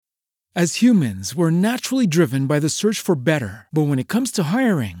As humans, we're naturally driven by the search for better. But when it comes to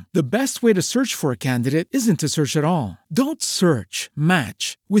hiring, the best way to search for a candidate isn't to search at all. Don't search,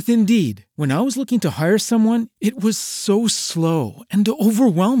 match with Indeed. When I was looking to hire someone, it was so slow and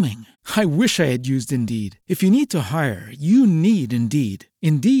overwhelming. I wish I had used Indeed. If you need to hire, you need Indeed.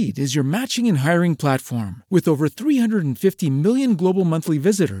 Indeed is your matching and hiring platform with over 350 million global monthly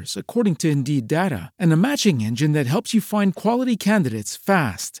visitors, according to Indeed data, and a matching engine that helps you find quality candidates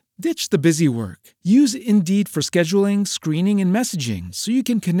fast. Ditch the busy work. Use Indeed for scheduling, screening, and messaging so you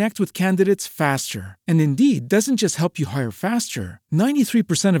can connect with candidates faster. And Indeed doesn't just help you hire faster.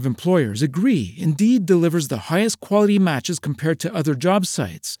 93% of employers agree Indeed delivers the highest quality matches compared to other job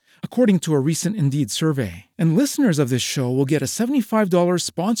sites, according to a recent Indeed survey. And listeners of this show will get a $75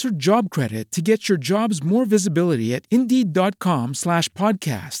 sponsored job credit to get your jobs more visibility at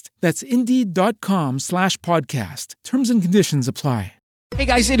Indeed.com/podcast. That's Indeed.com/podcast. Terms and conditions apply. Hey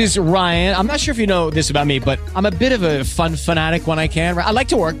guys, it is Ryan. I'm not sure if you know this about me, but I'm a bit of a fun fanatic when I can. I like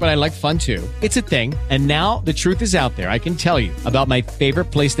to work, but I like fun too. It's a thing. And now the truth is out there. I can tell you about my favorite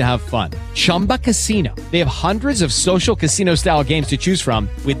place to have fun. Chumba Casino. They have hundreds of social casino style games to choose from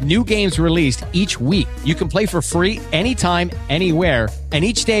with new games released each week. You can play for free anytime, anywhere. And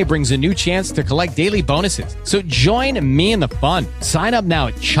each day brings a new chance to collect daily bonuses. So join me in the fun. Sign up now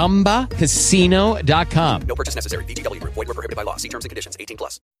at ChumbaCasino.com. No purchase necessary. VGW Group. Void where prohibited by law. See terms and conditions.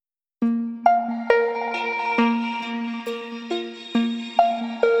 18+.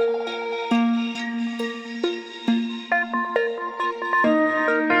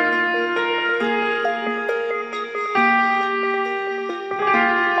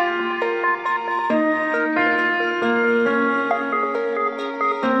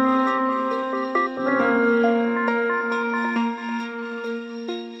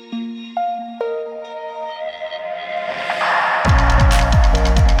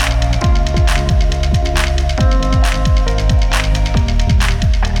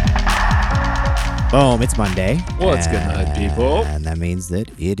 Boom, it's Monday. What's good night, people? And that means that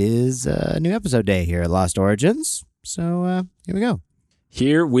it is a new episode day here at Lost Origins. So here we go.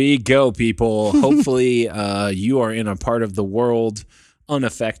 Here we go, people. Hopefully you are in a part of the world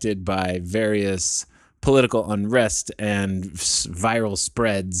unaffected by various political unrest and viral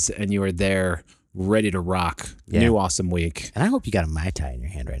spreads, and you are there ready to rock. Yeah. New awesome week. And I hope you got a Mai Tai in your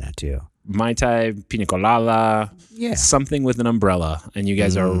hand right now, too. Mai Tai, pina colada, Yeah. something with an umbrella, and you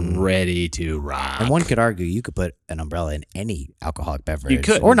guys are ready to rock. And one could argue you could put an umbrella in any alcoholic beverage. You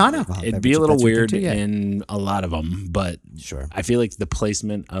could. Or non-alcoholic It'd beverage. be a if little that's your thing, weird too, yeah. in a lot of them, but Sure. I feel like the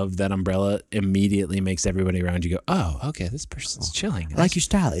placement of that umbrella immediately makes everybody around you go, oh, okay, this person's chilling. I like your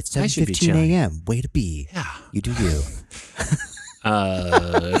style. It's I should be 7:15 chilling. a.m. Way to be. Yeah. You do you.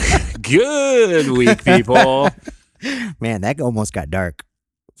 Good week, people. Man, that almost got dark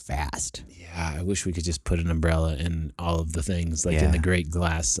fast. Yeah, I wish we could just put an umbrella in all of the things, like Yeah. in the great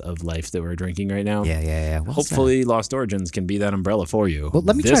glass of life that we're drinking right now. Yeah. Well, Hopefully, Lost Origins can be that umbrella for you. Well,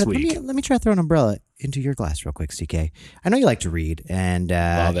 let me this try. week. Let me try to throw an umbrella into your glass real quick, CK. I know you like to read, and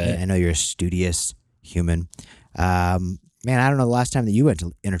Love it. I know you're a studious human. Man, I don't know the last time that you went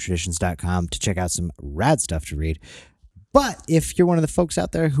to intertraditions.com to check out some rad stuff to read. But if you're one of the folks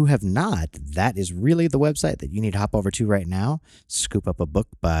out there who have not, that is really the website that you need to hop over to right now. Scoop up a book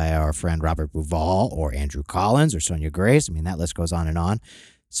by our friend Robert Bouval or Andrew Collins or Sonia Grace. I mean, that list goes on and on.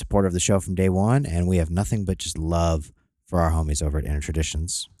 Supporter of the show from day one, and we have nothing but just love for our homies over at Inner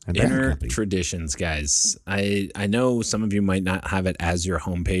Traditions. and Brandon Inner Company. Traditions, guys. I know some of you might not have it as your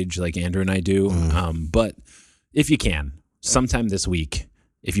homepage like Andrew and I do, but if you can, sometime this week,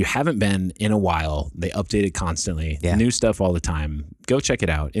 if you haven't been in a while, they update it constantly. Yeah. New stuff all the time. Go check it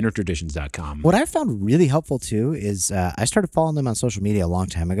out, innertraditions.com. What I found really helpful too is I started following them on social media a long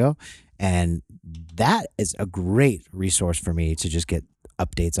time ago, and that is a great resource for me to just get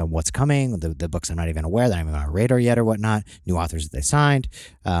updates on what's coming, the books I'm not even aware that I'm even on our radar yet or whatnot, new authors that they signed.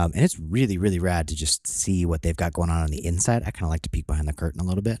 And it's really, really rad to just see what they've got going on the inside. I kind of like to peek behind the curtain a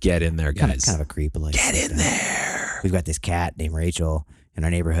little bit. Get in there, guys. Kind of a creep. Like, Get in there. We've got this cat named Rachel in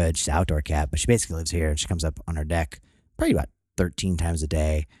our neighborhood. She's an outdoor cat, but she basically lives here. She comes up on our deck probably about 13 times a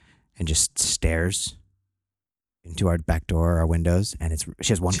day and just stares into our back door, our windows, and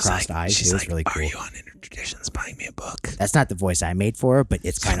she has one crossed eye. She's It's like, really cool. are you on Inner Traditions buying me a book? That's not the voice I made for her, but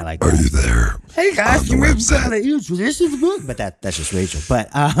it's kind of like, Are you there? hey guys, on you the made website? this is the book. But that's just Rachel. But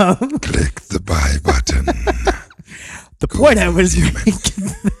Click the buy button. the point I was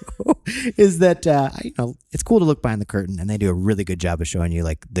making though, is that it's cool to look behind the curtain, and they do a really good job of showing you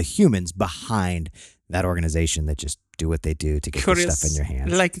like the humans behind that organization that just do what they do to get this stuff in your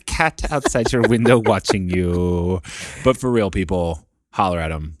hands. Like a cat outside your window watching you. But for real, people, holler at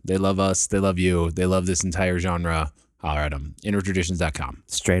them. They love us. They love you. They love this entire genre. Holler at them. InnerTraditions.com.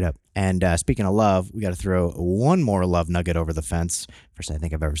 Straight up. And speaking of love, we got to throw one more love nugget over the fence. First, I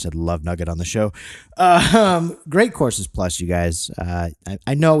think I've ever said love nugget on the show. Great Courses Plus, you guys.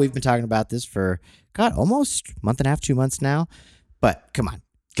 I know we've been talking about this for, almost a month and a half, 2 months now. But come on.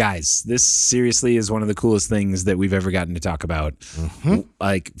 Guys, this seriously is one of the coolest things that we've ever gotten to talk about.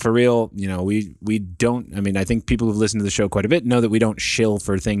 Like, for real, we don't, I think people who've listened to the show quite a bit know that we don't shill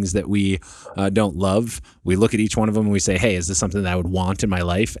for things that we don't love. We look at each one of them and we say, hey, is this something that I would want in my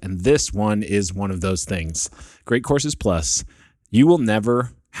life? And this one is one of those things. Great Courses Plus. You will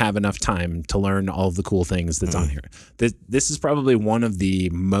never have enough time to learn all of the cool things that's on here. This is probably one of the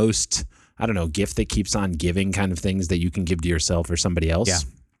most, gift that keeps on giving kind of things that you can give to yourself or somebody else. Yeah.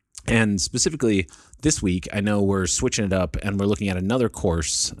 And specifically this week, I know we're switching it up and we're looking at another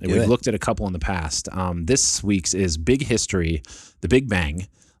course. We've looked at a couple in the past. This week's is Big History, The Big Bang,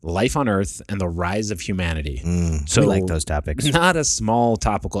 Life on Earth, and the Rise of Humanity. So we like those topics. Not a small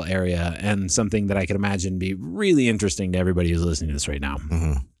topical area, and something that I could imagine be really interesting to everybody who's listening to this right now.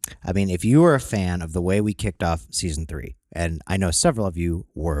 If you were a fan of the way we kicked off season 3, and I know several of you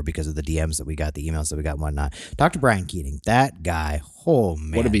were because of the DMs that we got, the emails that we got and whatnot, Dr. Brian Keating, that guy, oh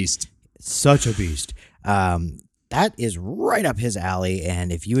man. What a beast. Such a beast. That is right up his alley, and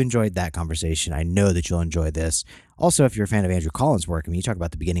if you enjoyed that conversation, I know that you'll enjoy this. Also, if you're a fan of Andrew Collins' work, you talk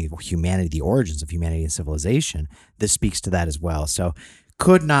about the beginning of humanity, the origins of humanity and civilization, this speaks to that as well. So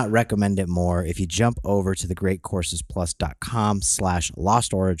could not recommend it more. If you jump over to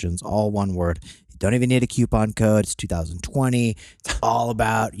thegreatcoursesplus.com/Lost Origins, all one word. You don't even need a coupon code. It's 2020. It's all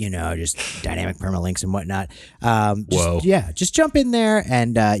about, just dynamic permalinks and whatnot. Just jump in there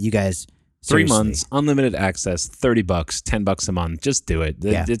and you guys. 3 Seriously. months, unlimited access, $30, $10 a month. Just do it.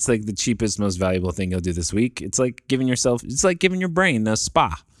 Yeah. It's like the cheapest, most valuable thing you'll do this week. It's like giving your brain a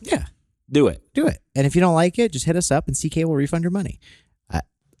spa. Yeah. Do it. Do it. And if you don't like it, just hit us up and CK will refund your money.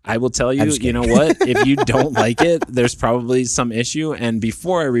 I will tell you, you know what? If you don't like it, there's probably some issue. And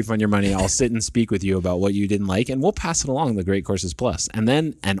before I refund your money, I'll sit and speak with you about what you didn't like, and we'll pass it along the Great Courses Plus. And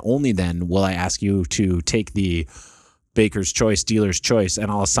then, and only then, will I ask you to take the Baker's Choice, Dealer's Choice,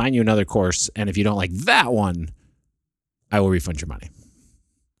 and I'll assign you another course. And if you don't like that one, I will refund your money.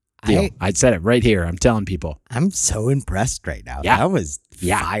 Deal. I said it right here. I'm telling people. I'm so impressed right now. Yeah. That was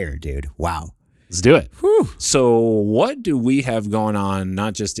fire, dude. Wow. Let's do it. Whew. So what do we have going on,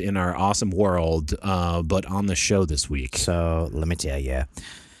 not just in our awesome world, but on the show this week? So let me tell you.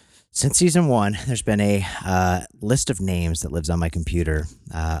 Since season 1, there's been a list of names that lives on my computer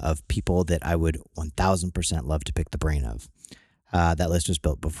of people that I would 1,000% love to pick the brain of. That list was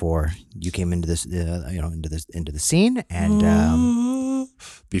built before you came into this, into the scene, and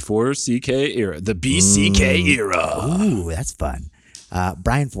before CK era, the BCK era. Ooh, that's fun.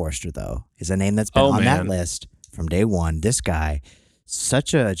 Brian Forrester, though, is a name that's been on that list from day one. This guy,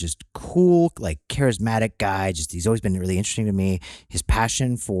 such a just cool, charismatic guy. He's always been really interesting to me. His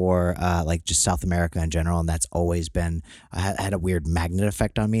passion for just South America in general, and that's always been had a weird magnet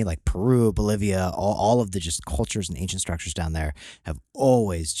effect on me. Like Peru, Bolivia, all of the just cultures and ancient structures down there have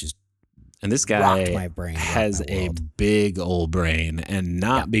always just. And this guy rocked my brain, has a big old brain, and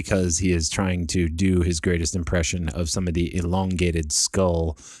not because he is trying to do his greatest impression of some of the elongated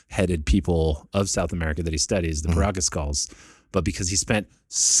skull-headed people of South America that he studies, the Paracas skulls, but because he spent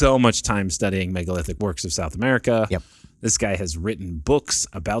so much time studying megalithic works of South America. Yep. This guy has written books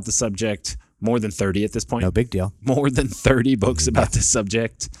about the subject, more than 30 at this point. No big deal. More than 30 books about this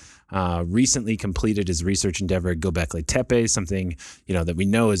subject. Recently completed his research endeavor at Göbekli Tepe, something that we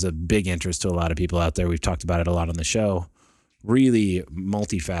know is a big interest to a lot of people out there. We've talked about it a lot on the show. Really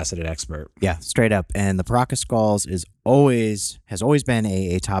multifaceted expert. Yeah, straight up. And the Paracas skulls has always been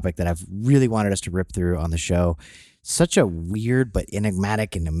a topic that I've really wanted us to rip through on the show. Such a weird but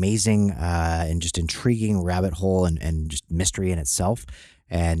enigmatic and amazing and just intriguing rabbit hole and just mystery in itself.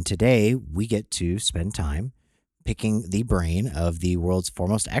 And today we get to spend time picking the brain of the world's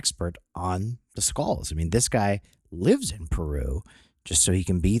foremost expert on the skulls. I mean, this guy lives in Peru just so he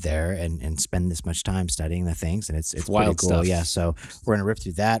can be there and spend this much time studying the things. And it's wild pretty cool. stuff. Yeah, so we're going to rip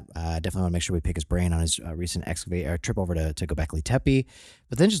through that. Definitely want to make sure we pick his brain on his recent trip over to Göbekli Tepe,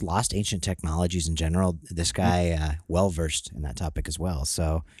 but then just lost ancient technologies in general. This guy, well-versed in that topic as well.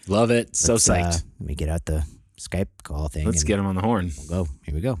 So love it. So psyched. Let me get out the Skype call thing. Let's get him on the horn. We'll go.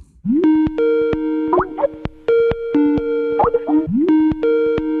 Here we go.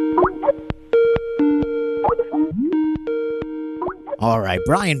 All right,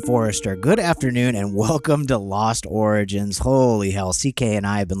 Brian Forrester, good afternoon and welcome to Lost Origins. Holy hell, CK and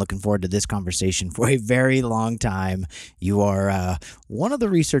I have been looking forward to this conversation for a very long time. You are one of the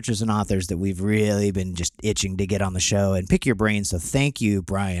researchers and authors that we've really been just itching to get on the show and pick your brain. So thank you,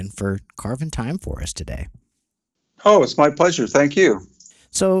 Brian, for carving time for us today. Oh, it's my pleasure. Thank you.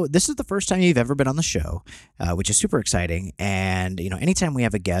 So this is the first time you've ever been on the show, which is super exciting. And, anytime we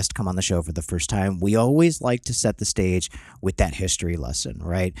have a guest come on the show for the first time, we always like to set the stage with that history lesson,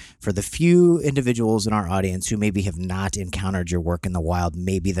 right? For the few individuals in our audience who maybe have not encountered your work in the wild,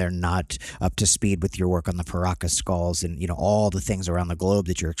 maybe they're not up to speed with your work on the Paracas skulls and, all the things around the globe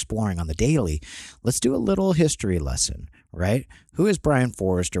that you're exploring on the daily, let's do a little history lesson, right? Who is Brian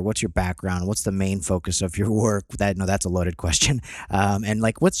Forrester? What's your background? What's the main focus of your work? That's a loaded question. And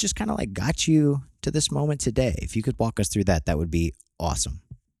what's just kind of got you to this moment today? If you could walk us through that, that would be awesome.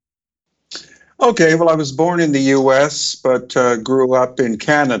 Okay, well, I was born in the U.S., but grew up in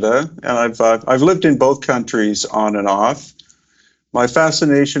Canada, and I've lived in both countries on and off. My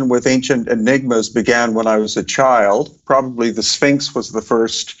fascination with ancient enigmas began when I was a child. Probably the Sphinx was the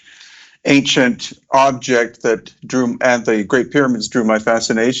first ancient object that drew, and the Great Pyramids drew my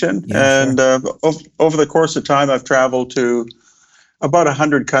fascination. Yeah, and over the course of time, I've traveled to about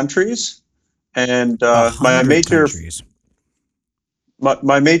 100 countries, and my major countries.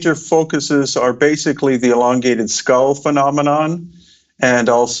 my major focuses are basically the elongated skull phenomenon, and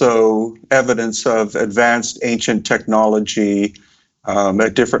also evidence of advanced ancient technology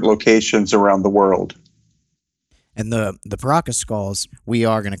at different locations around the world. And the Paracas skulls, we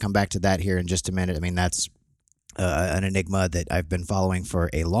are going to come back to that here in just a minute. I mean, that's an enigma that I've been following for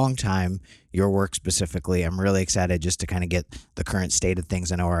a long time. Your work specifically, I'm really excited just to kind of get the current state of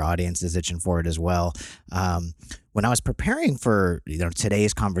things. I know our audience is itching for it as well. When I was preparing for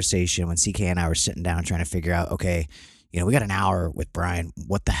today's conversation, when CK and I were sitting down trying to figure out, okay, we got an hour with Brian.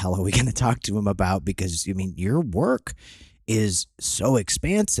 What the hell are we going to talk to him about? Because your work is so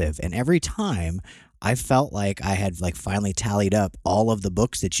expansive, and every time I felt like I had finally tallied up all of the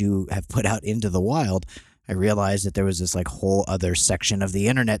books that you have put out into the wild, I realized that there was this whole other section of the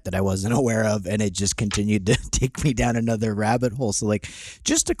internet that I wasn't aware of, and it just continued to take me down another rabbit hole. So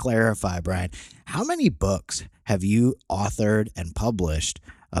just to clarify, Brian, how many books have you authored and published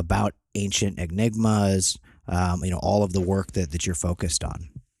about ancient enigmas, all of the work that you're focused on?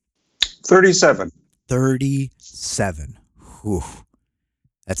 37. 37. Whew.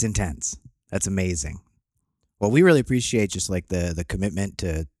 That's intense. That's amazing. Well, we really appreciate just the commitment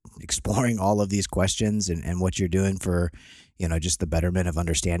to exploring all of these questions and what you're doing for, just the betterment of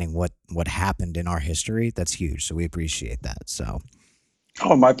understanding what happened in our history. That's huge. So we appreciate that. So.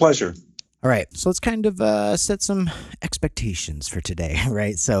 Oh, my pleasure. All right. So let's kind of set some expectations for today,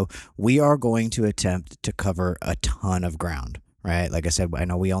 right? So we are going to attempt to cover a ton of ground. Right. Like I said, I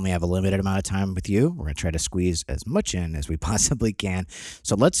know we only have a limited amount of time with you. We're going to try to squeeze as much in as we possibly can.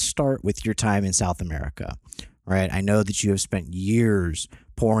 So let's start with your time in South America. Right. I know that you have spent years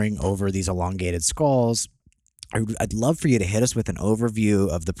poring over these elongated skulls. I'd love for you to hit us with an overview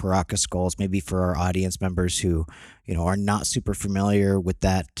of the Paracas skulls, maybe for our audience members who, are not super familiar with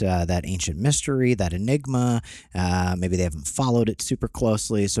that ancient mystery, that enigma. Maybe they haven't followed it super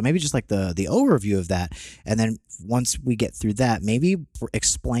closely. So maybe just the overview of that. And then once we get through that, maybe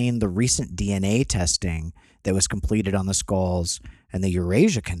explain the recent DNA testing that was completed on the skulls and the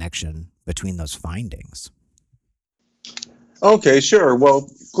Eurasia connection between those findings. Okay, sure. Well,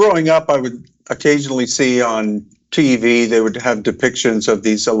 growing up, I would occasionally see on TV, they would have depictions of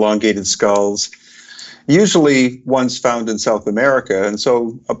these elongated skulls, usually ones found in South America. And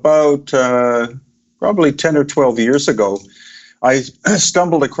so about probably 10 or 12 years ago, I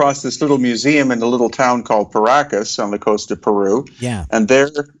stumbled across this little museum in a little town called Paracas on the coast of Peru. Yeah. And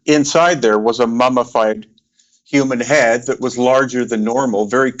inside there was a mummified human head that was larger than normal,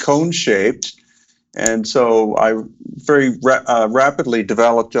 very cone-shaped. And so I very rapidly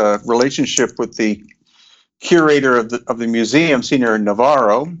developed a relationship with the curator of the museum, Senior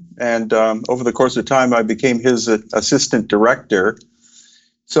Navarro, and over the course of time, I became his assistant director.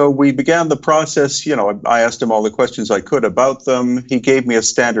 So we began the process. I asked him all the questions I could about them. He gave me a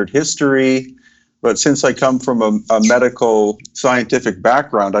standard history, but since I come from a medical scientific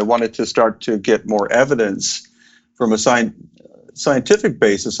background, I wanted to start to get more evidence from a scientific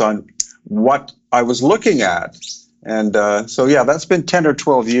basis on what I was looking at. And so, yeah, that's been 10 or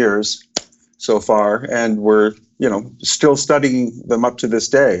 12 years so far, and we're, still studying them up to this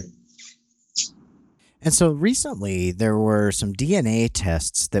day. And so recently there were some DNA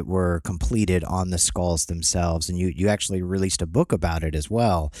tests that were completed on the skulls themselves, and you actually released a book about it as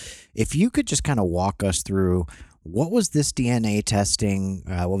well. If you could just kind of walk us through What was this DNA testing?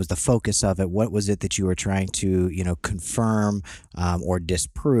 What was the focus of it? What was it that you were trying to, confirm or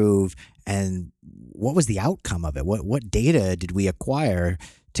disprove? And what was the outcome of it? What data did we acquire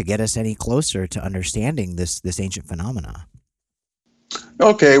to get us any closer to understanding this ancient phenomena?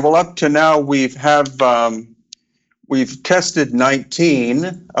 Okay, well, up to now we've tested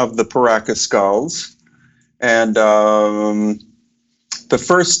 19 of the Paracas skulls, and the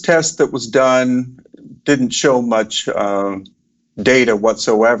first test that was done didn't show much data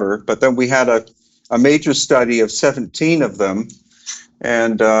whatsoever. But then we had a major study of 17 of them,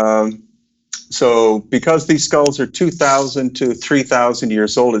 and so because these skulls are 2,000 to 3,000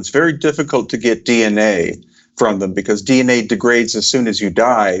 years old, it's very difficult to get DNA from them because DNA degrades as soon as you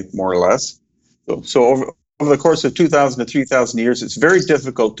die, more or less. So over the course of 2,000 to 3,000 years, it's very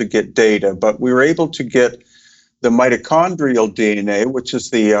difficult to get data, but we were able to get the mitochondrial DNA, which is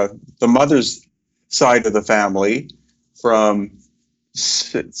the mother's side of the family, from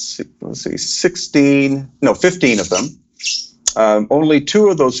 15 of them. Only 2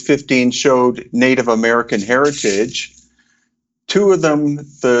 of those 15 showed Native American heritage. 2 of them,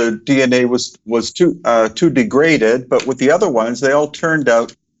 the DNA was too degraded, but with the other ones, they all turned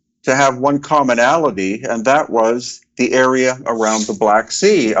out to have one commonality, and that was the area around the Black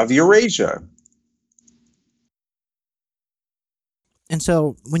Sea of Eurasia. And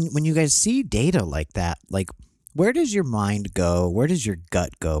so when you guys see data like that, like, where does your mind go? Where does your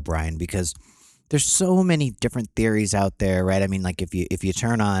gut go, Brian? Because there's so many different theories out there, right? I mean, like if you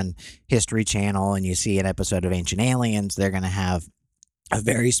turn on History Channel and you see an episode of Ancient Aliens, they're going to have a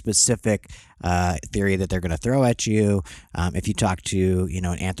very specific theory that they're going to throw at you. If you talk to, an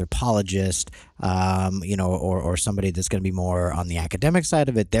anthropologist, or somebody that's going to be more on the academic side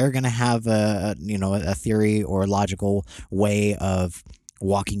of it, they're going to have a theory or a logical way of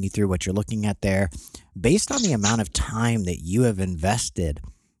walking you through what you're looking at there. Based on the amount of time that you have invested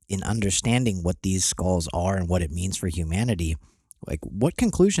in understanding what these skulls are and what it means for humanity, like, what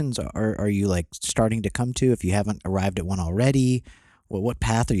conclusions are you like starting to come to if you haven't arrived at one already? Well, what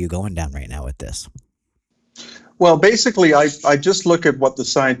path are you going down right now with this? Well, basically, I just look at what the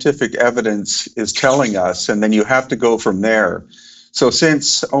scientific evidence is telling us, and then you have to go from there. So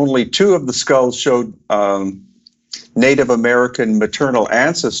since only 2 of the skulls showed Native American maternal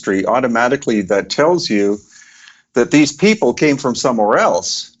ancestry, automatically that tells you that these people came from somewhere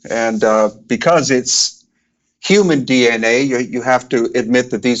else. And because it's human DNA, you have to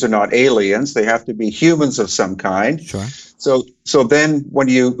admit that these are not aliens. They have to be humans of some kind. Sure. So then when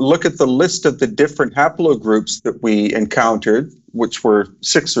you look at the list of the different haplogroups that we encountered, which were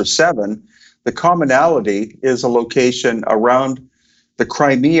 6 or 7, the commonality is a location around the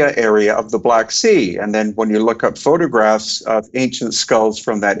Crimea area of the Black Sea. And then when you look up photographs of ancient skulls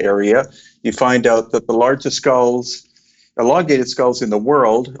from that area, you find out that the largest skulls, elongated skulls in the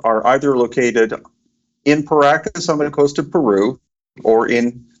world, are either located in Paracas on the coast of Peru or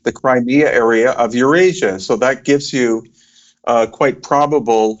in the Crimea area of Eurasia. So that gives you quite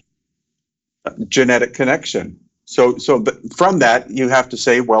probable genetic connection. So from that, you have to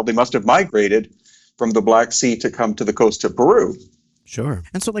say, well, they must have migrated from the Black Sea to come to the coast of Peru. Sure.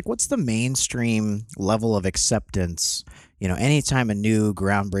 And so, like, what's the mainstream level of acceptance? Anytime a new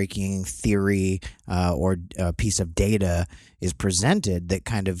groundbreaking theory or a piece of data is presented that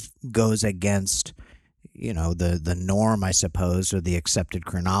kind of goes against, the norm, I suppose, or the accepted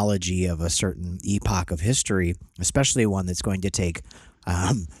chronology of a certain epoch of history, especially one that's going to take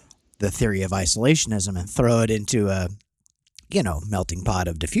the theory of isolationism and throw it into a, melting pot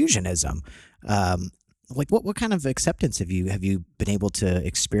of diffusionism. What kind of acceptance have you been able to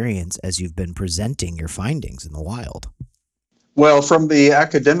experience as you've been presenting your findings in the wild? Well, from the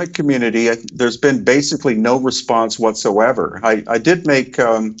academic community, there's been basically no response whatsoever. I did make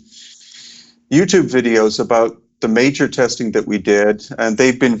YouTube videos about the major testing that we did, and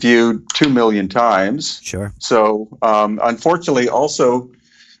they've been viewed 2 million times. Sure. So unfortunately, also,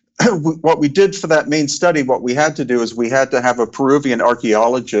 what we did for that main study, what we had to do is we had to have a Peruvian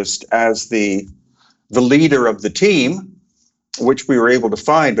archaeologist as the leader of the team, which we were able to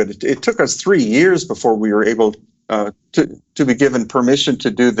find, but it took us 3 years before we were able to be given permission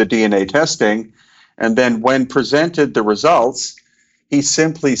to do the DNA testing. And then when presented the results, he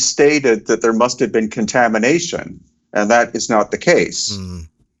simply stated that there must have been contamination, and that is not the case. Mm.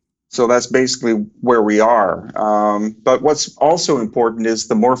 So that's basically where we are. But what's also important is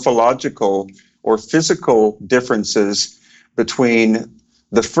the morphological or physical differences between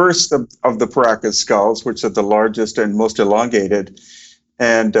the first of the Paracas skulls, which are the largest and most elongated,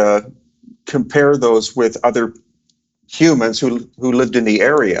 and compare those with other humans who lived in the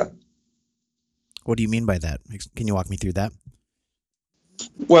area. What do you mean by that? Can you walk me through that?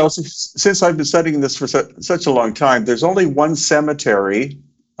 Well, since I've been studying this for such a long time, there's only one cemetery,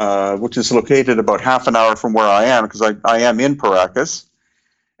 which is located about half an hour from where I am, because I am in Paracas.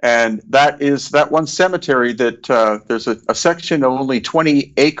 And that is that one cemetery that there's a section of only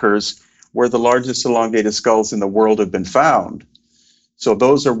 20 acres where the largest elongated skulls in the world have been found. So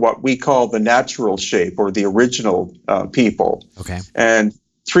those are what we call the natural shape, or the original people. Okay. And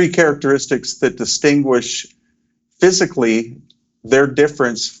three characteristics that distinguish physically their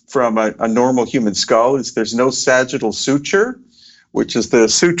difference from a normal human skull is there's no sagittal suture, which is the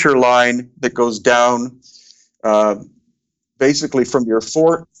suture line that goes down basically from your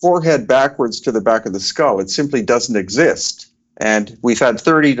forehead backwards to the back of the skull. It simply doesn't exist. And we've had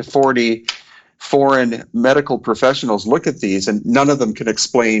 30 to 40 foreign medical professionals look at these, and none of them can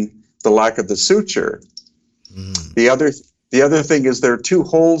explain the lack of the suture. The other thing is there are two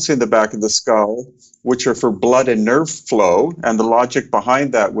holes in the back of the skull, which are for blood and nerve flow. And the logic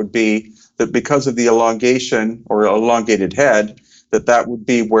behind that would be that because of the elongation or elongated head, that would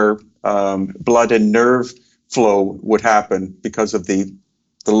be where blood and nerve flow would happen because of the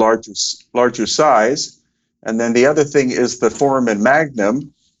larger size. And then the other thing is the foramen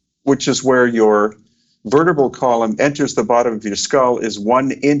magnum, which is where your vertebral column enters the bottom of your skull, is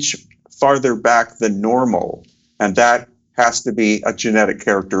 1 inch farther back than normal. And that has to be a genetic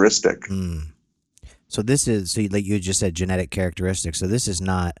characteristic. So this is, so like you just said, genetic characteristics. So this is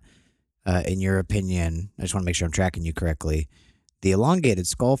not, in your opinion, I just want to make sure I'm tracking you correctly, the elongated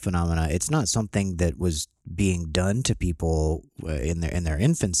skull phenomena, it's not something that was being done to people in their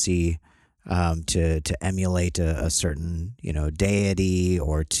infancy to emulate a certain, deity,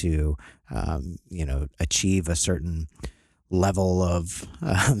 or to, achieve a certain level of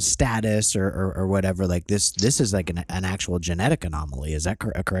status or whatever. Like this is like an actual genetic anomaly. Is that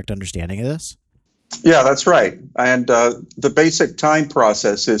a correct understanding of this? Yeah, that's right. And the basic time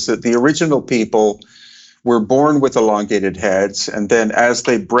process is that the original people were born with elongated heads, and then as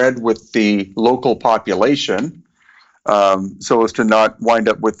they bred with the local population, so as to not wind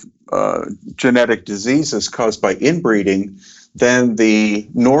up with genetic diseases caused by inbreeding, then the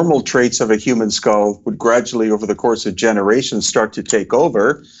normal traits of a human skull would gradually, over the course of generations, start to take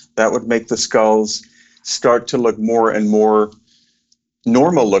over. That would make the skulls start to look more and more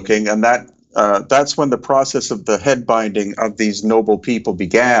normal looking, and that's when the process of the head binding of these noble people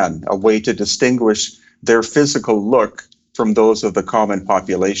began, a way to distinguish their physical look from those of the common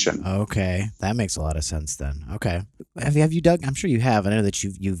population. Okay, that makes a lot of sense then. Okay, have you dug? I'm sure you have. I know that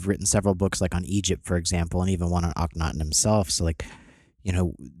you've written several books, like on Egypt, for example, and even one on Akhenaten himself. So, like,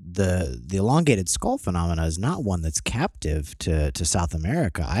 the elongated skull phenomena is not one that's captive to South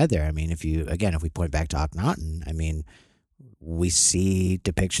America either. I mean, if we point back to Akhenaten, I mean, we see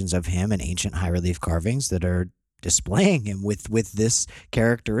depictions of him in ancient high relief carvings that are displaying him with this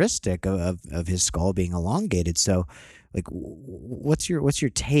characteristic of his skull being elongated. So, like, what's your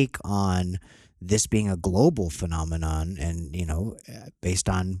take on this being a global phenomenon? And based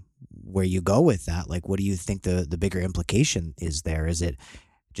on where you go with that, like, what do you think the bigger implication is there? Is it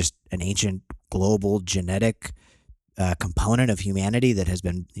just an ancient global genetic component of humanity that has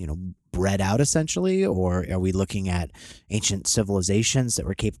been bred out essentially, or are we looking at ancient civilizations that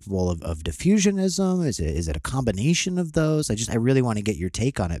were capable of diffusionism? Is it a combination of those? I really want to get your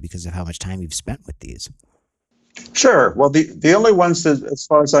take on it because of how much time you've spent with these. Sure. Well, the only ones that, as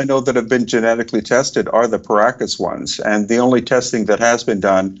far as I know, that have been genetically tested are the Paracas ones, and the only testing that has been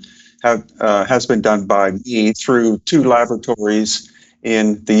done has been done by me through 2 laboratories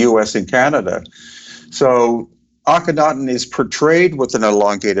in the U.S. and Canada. So Akhenaten is portrayed with an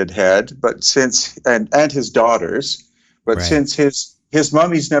elongated head, but and his daughters, but Right. since his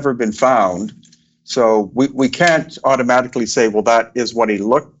mummy's never been found, so we can't automatically say, well, that is what he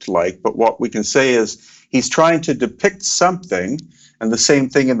looked like. But what we can say is he's trying to depict something, and the same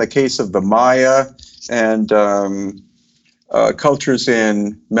thing in the case of the Maya and cultures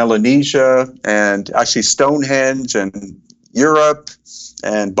in Melanesia, and actually Stonehenge and Europe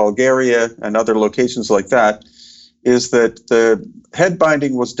and Bulgaria and other locations like that, is that the head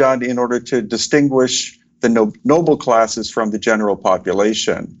binding was done in order to distinguish the noble classes from the general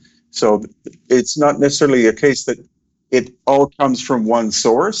population. So it's not necessarily a case that it all comes from one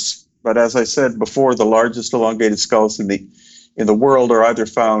source, but as I said before, the largest elongated skulls in the world are either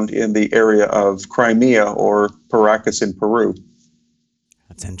found in the area of Crimea or Paracas in Peru.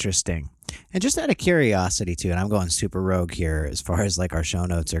 That's interesting. And just out of curiosity too, and I'm going super rogue here as far as like our show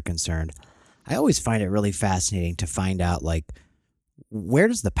notes are concerned, I always find it really fascinating to find out, like, where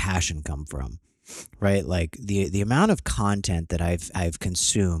does the passion come from, right? Like the amount of content that I've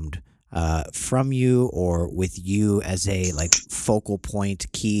consumed from you, or with you as a like focal point,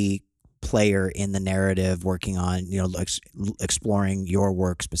 key player in the narrative, working on, exploring your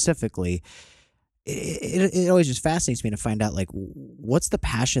work specifically. It always just fascinates me to find out, like, what's the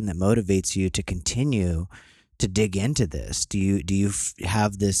passion that motivates you to continue to dig into this? Do you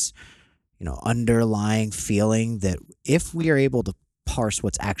have this, underlying feeling that if we are able to parse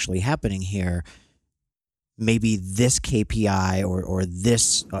what's actually happening here, maybe this KPI or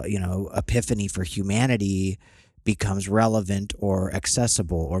this, epiphany for humanity becomes relevant or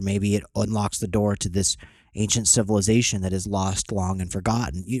accessible, or maybe it unlocks the door to this ancient civilization that is lost, long, and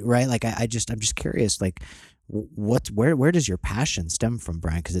forgotten, right? Like, I'm just curious, like, where does your passion stem from,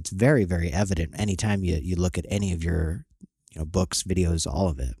 Brian? Because it's very, very evident anytime you look at any of your, books, videos, all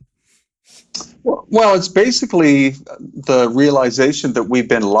of it. Well, it's basically the realization that we've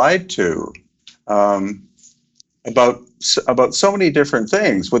been lied to about so many different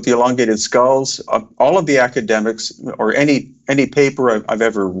things with the elongated skulls. All of the academics or any paper I've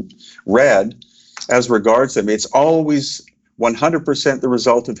ever read as regards them, it's always 100% the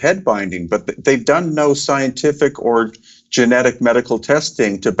result of head binding, but they've done no scientific or genetic medical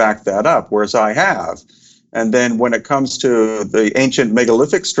testing to back that up, whereas I have. And then when it comes to the ancient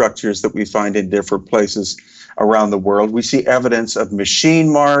megalithic structures that we find in different places around the world, we see evidence of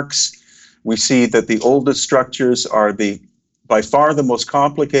machine marks. We see that the oldest structures are by far the most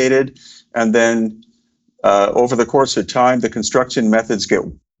complicated, and then over the course of time, the construction methods get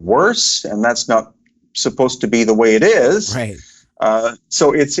worse, and that's not supposed to be the way it is. Right.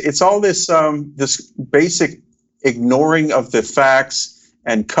 So it's all this this basic ignoring of the facts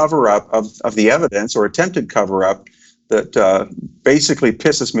and cover up of the evidence, or attempted cover up, that basically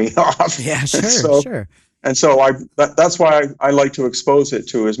pisses me off. Yeah, sure, sure. And so that's why I like to expose it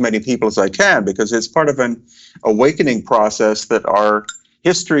to as many people as I can, because it's part of an awakening process that our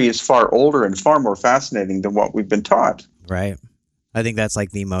history is far older and far more fascinating than what we've been taught. Right. I think that's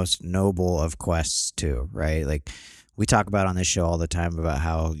like the most noble of quests too, right? Like, we talk about on this show all the time about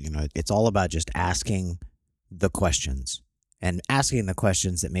how, it's all about just asking the questions, and asking the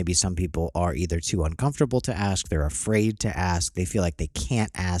questions that maybe some people are either too uncomfortable to ask, they're afraid to ask, they feel like they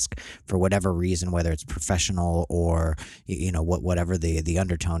can't ask for whatever reason, whether it's professional or, whatever the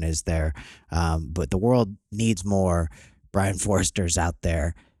undertone is there. But the world needs more Brian Forresters out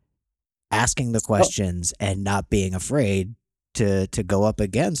there asking the questions and not being afraid to go up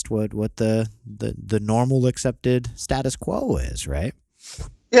against what the normal accepted status quo is, right?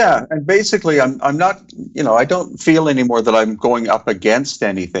 Yeah, and basically, I'm not, I don't feel anymore that I'm going up against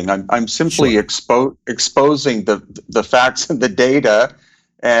anything. I'm simply exposing the facts and the data,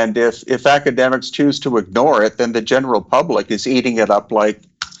 and if academics choose to ignore it, then the general public is eating it up like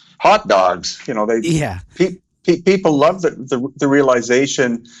hot dogs. People love the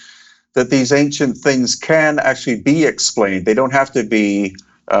realization that these ancient things can actually be explained. They don't have to be,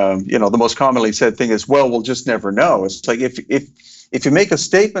 the most commonly said thing is, well, we'll just never know. It's like, if you make a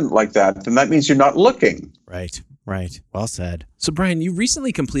statement like that, then that means you're not looking. Right. Well said. So, Brian, you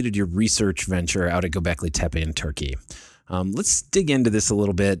recently completed your research venture out at Göbekli Tepe in Turkey. Let's dig into this a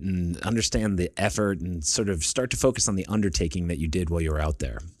little bit and understand the effort and sort of start to focus on the undertaking that you did while you were out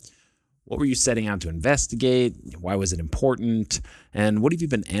there. What were you setting out to investigate? Why was it important? And what have you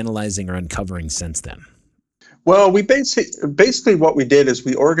been analyzing or uncovering since then? Well, we basically what we did is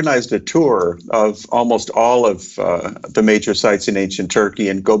we organized a tour of almost all of the major sites in ancient Turkey,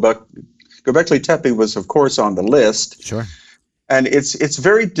 and Göbekli Tepe was, of course, on the list. Sure. And it's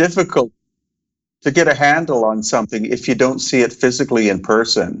very difficult to get a handle on something if you don't see it physically in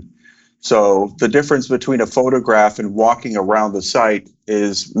person. So the difference between a photograph and walking around the site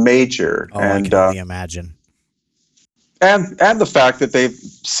is major. Oh, I can only imagine. And the fact that they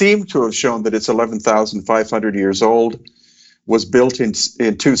seem to have shown that it's 11,500 years old, was built in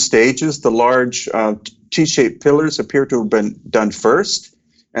two stages. The large T-shaped pillars appear to have been done first,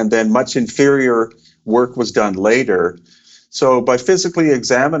 and then much inferior work was done later. So by physically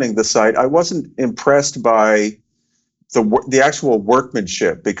examining the site, I wasn't impressed by the actual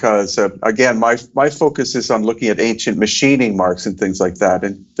workmanship, because again, my focus is on looking at ancient machining marks and things like that.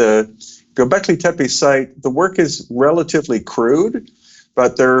 And the Göbekli Tepe site, the work is relatively crude,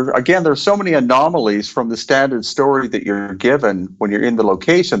 but there's so many anomalies from the standard story that you're given when you're in the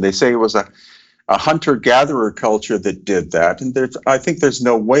location. They say it was a hunter-gatherer culture that did that, and I think there's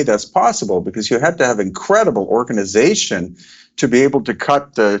no way that's possible, because you had to have incredible organization to be able to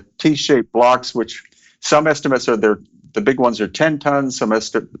cut the T-shaped blocks, which some estimates are the big ones are 10 tons, some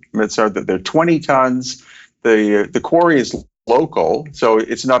estimates are that they're 20 tons. The quarry is local, so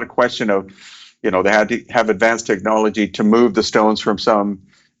it's not a question of, they had to have advanced technology to move the stones from some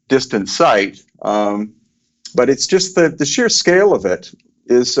distant site. But it's just the sheer scale of it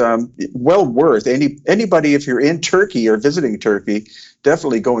is well worth anybody. If you're in Turkey or visiting Turkey,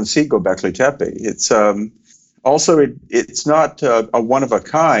 definitely go and see Göbekli Tepe. It's also it's not a one of a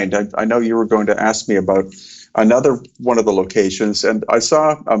kind. I know you were going to ask me about another one of the locations, and I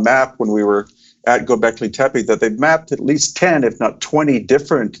saw a map when we were at Göbekli Tepe that they've mapped at least 10, if not 20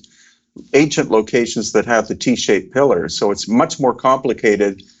 different ancient locations that have the T-shaped pillars. So it's much more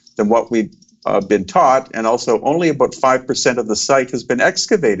complicated than what we've been taught, and also only about 5% of the site has been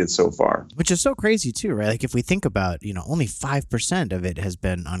excavated so far. Which is so crazy too, right? Like if we think about, only 5% of it has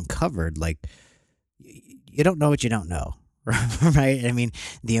been uncovered. Like you don't know what you don't know, right? I mean,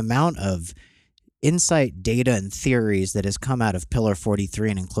 the amount of insight, data, and theories that has come out of Pillar 43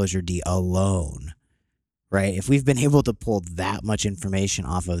 and Enclosure D alone, right? If we've been able to pull that much information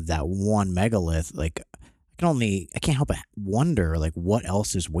off of that one megalith, like I can't help but wonder, like, what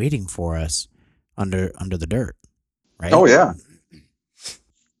else is waiting for us under the dirt, right? Oh yeah.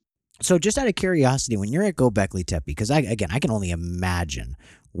 So just out of curiosity, when you're at Göbekli Tepe, because I can only imagine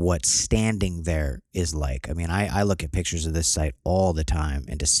what standing there is like. I mean, I look at pictures of this site all the time,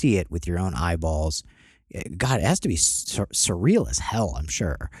 and to see it with your own eyeballs, God, it has to be surreal as hell, I'm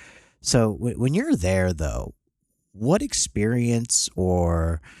sure. So when you're there, though, what experience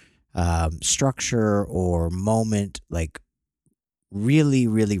or structure or moment like really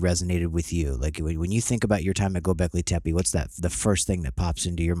resonated with you? Like when you think about your time at Göbekli Tepe, what's the first thing that pops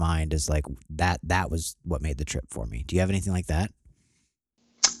into your mind is like that was what made the trip for me? Do you have anything like that?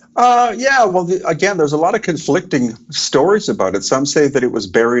 Yeah, well, again, there's a lot of conflicting stories about it. Some say that it was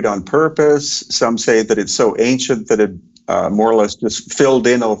buried on purpose. Some say that it's so ancient that it more or less just filled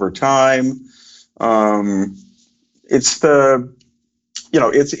in over time. It's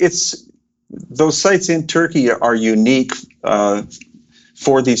those sites in Turkey are unique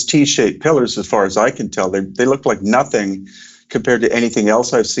for these T-shaped pillars, as far as I can tell. They look like nothing compared to anything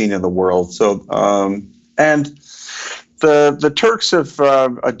else I've seen in the world. So, and the Turks have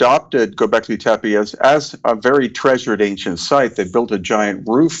adopted Göbekli Tepe as a very treasured ancient site. They built a giant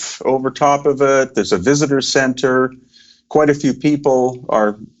roof over top of it. There's a visitor center. Quite a few people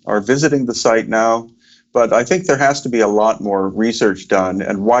are visiting the site now. But I think there has to be a lot more research done,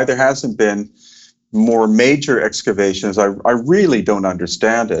 and why there hasn't been more major excavations, I really don't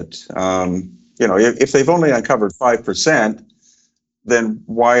understand it. If they've only uncovered 5%, then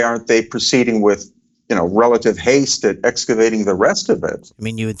why aren't they proceeding with, relative haste at excavating the rest of it? I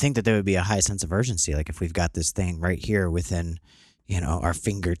mean, you would think that there would be a high sense of urgency. Like if we've got this thing right here within, our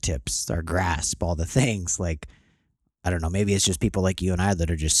fingertips, our grasp, all the things, like, I don't know, maybe it's just people like you and I that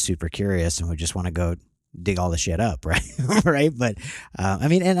are just super curious and would just want to go dig all the shit up, right? Right. But I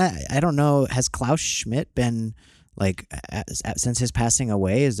mean, and I don't know, has Klaus Schmidt been like since his passing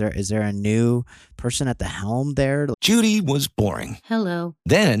away? Is there a new person at the helm there? Judy was boring. Hello.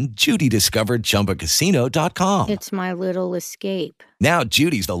 Then Judy discovered ChumbaCasino.com. It's my little escape. Now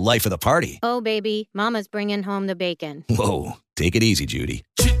Judy's the life of the party. Oh baby, mama's bringing home the bacon. Whoa, take it easy, Judy.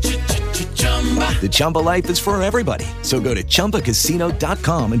 The Chumba life is for everybody. So go to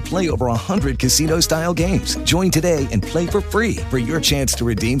ChumbaCasino.com and play over 100 casino-style games. Join today and play for free for your chance to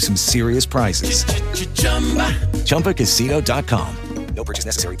redeem some serious prizes. ChumbaCasino.com. No purchase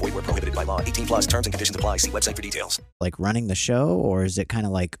necessary. Void where prohibited by law. 18 plus terms and conditions apply. See website for details. Like running the show, or is it kind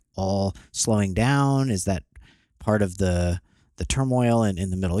of like all slowing down? Is that part of the turmoil in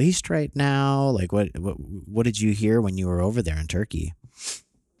the Middle East right now? Like what did you hear when you were over there in Turkey?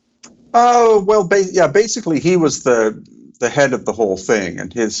 Oh, well, basically he was the head of the whole thing,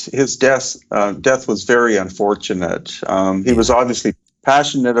 and his death was very unfortunate. He was obviously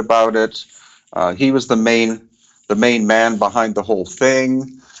passionate about it. He was the main man behind the whole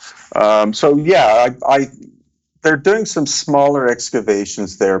thing. They're doing some smaller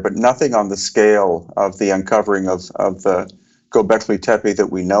excavations there, but nothing on the scale of the uncovering of the Göbekli Tepe that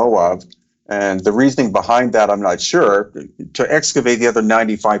we know of. And the reasoning behind that, I'm not sure. To excavate the other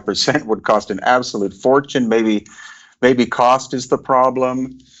 95% would cost an absolute fortune. Maybe cost is the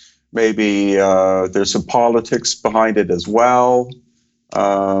problem. Maybe there's some politics behind it as well.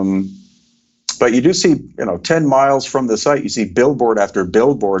 But you do see, 10 miles from the site, you see billboard after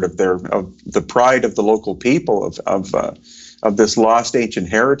billboard of the pride of the local people of this lost ancient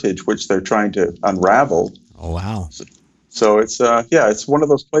heritage, which they're trying to unravel. Oh wow! So it's it's one of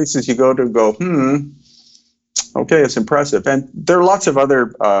those places you go to and go, okay, it's impressive. And there are lots of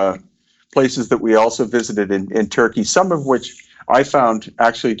other places that we also visited in Turkey, some of which I found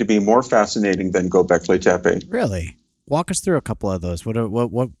actually to be more fascinating than Göbekli Tepe. Really? Walk us through a couple of those.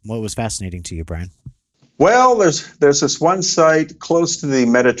 What was fascinating to you, Brian? Well, there's this one site close to the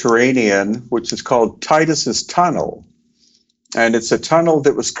Mediterranean, which is called Titus's Tunnel. And it's a tunnel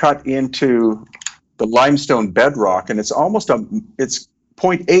that was cut into the limestone bedrock, and it's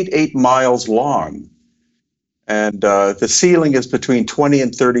 0.88 miles long. And the ceiling is between 20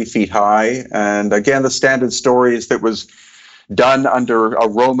 and 30 feet high. And again, the standard story is that it was done under a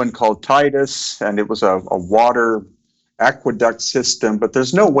Roman called Titus, and it was a water aqueduct system, but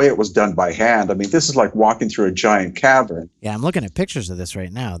there's no way it was done by hand. I mean, this is like walking through a giant cavern. Yeah, I'm looking at pictures of this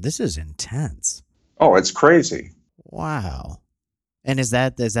right now. This is intense. Oh, it's crazy. Wow. And is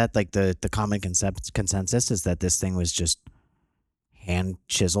that like the common consensus is that this thing was just hand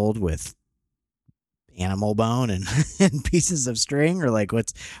chiseled with animal bone and, and pieces of string, or like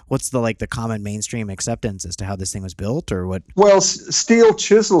what's the common mainstream acceptance as to how this thing was built, or what? Well, steel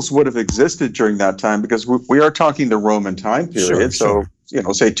chisels would have existed during that time because we are talking the Roman time period. Sure.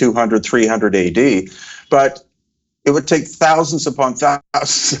 So, say 200, 300 AD. But it would take thousands upon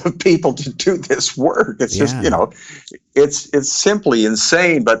thousands of people to do this work. It's just, it's simply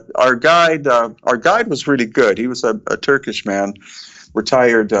insane. But our guide was really good. He was a Turkish man,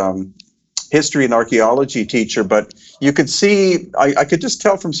 retired history and archaeology teacher, but you could see, I could just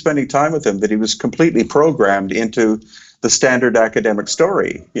tell from spending time with him that he was completely programmed into the standard academic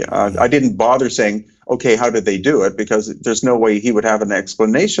story. I didn't bother saying, okay, how did they do it? Because there's no way he would have an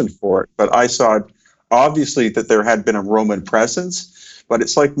explanation for it. But I saw obviously that there had been a Roman presence, but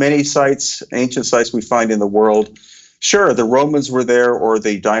it's like many sites, ancient sites we find in the world. Sure, the Romans were there, or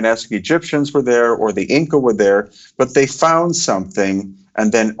the dynastic Egyptians were there, or the Inca were there, but they found something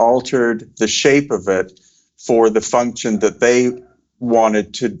and then altered the shape of it for the function that they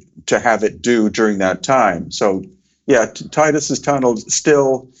wanted to have it do during that time. So, yeah, Titus's Tunnel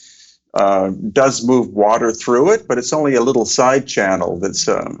still does move water through it, but it's only a little side channel that's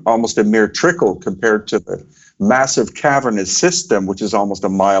almost a mere trickle compared to the massive cavernous system, which is almost a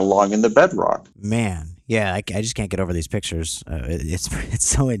mile long in the bedrock. Man. Yeah, I just can't get over these pictures. It's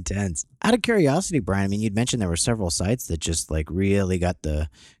so intense. Out of curiosity, Brian, I mean, you'd mentioned there were several sites that just like really got the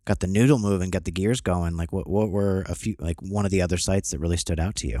noodle moving, got the gears going. Like, what were a few, like one of the other sites that really stood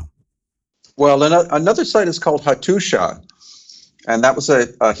out to you? Well, another site is called Hattusha, and that was a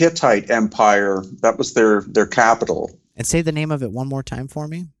Hittite empire. That was their capital. And say the name of it one more time for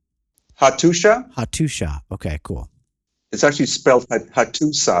me. Hattusha. Hattusha. Okay, cool. It's actually spelled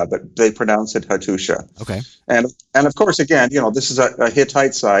Hattusa, but they pronounce it Hattusha. Okay. And of course, again, this is a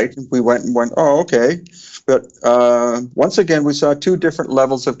Hittite site. We went, oh, okay. But once again, we saw two different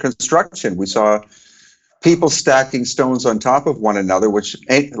levels of construction. We saw people stacking stones on top of one another, which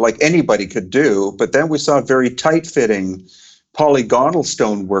like anybody could do. But then we saw very tight-fitting polygonal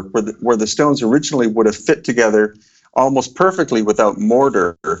stonework where the stones originally would have fit together almost perfectly without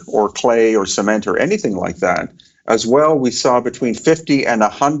mortar or clay or cement or anything like that. As well, we saw between 50 and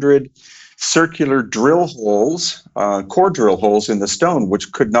 100 circular drill holes, core drill holes in the stone,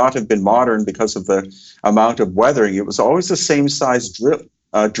 which could not have been modern because of the amount of weathering. It was always the same size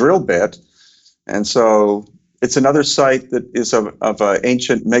drill bit. And so it's another site that is of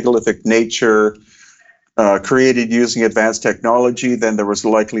ancient megalithic nature, created using advanced technology. Then there was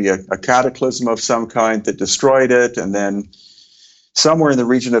likely a cataclysm of some kind that destroyed it. And then somewhere in the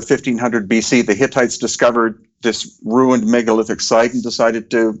region of 1500 BC, the Hittites discovered this ruined megalithic site and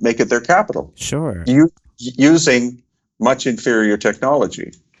decided to make it their capital. Sure. Using much inferior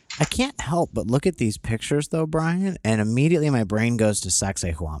technology. I can't help but look at these pictures, though, Brian, and immediately my brain goes to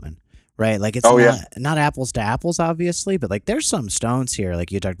Sacsayhuaman, right? Like, it's not apples to apples, obviously, but like there's some stones here,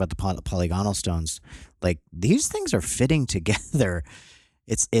 like you talked about the polygonal stones. Like, these things are fitting together.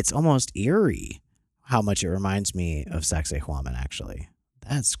 It's almost eerie how much it reminds me of Sacsayhuaman, actually.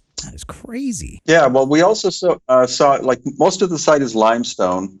 That is crazy. Yeah, well, we also saw like most of the site is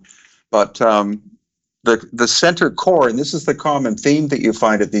limestone, but the center core, and this is the common theme that you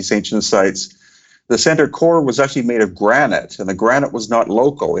find at these ancient sites, the center core was actually made of granite, and the granite was not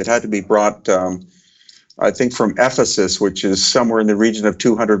local. It had to be brought, I think, from Ephesus, which is somewhere in the region of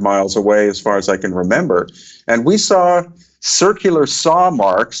 200 miles away, as far as I can remember. And we saw circular saw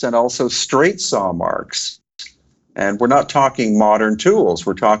marks and also straight saw marks. And we're not talking modern tools.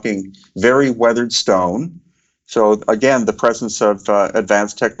 We're talking very weathered stone. So again, the presence of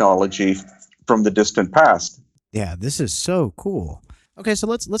advanced technology from the distant past. Yeah, this is so cool. Okay, so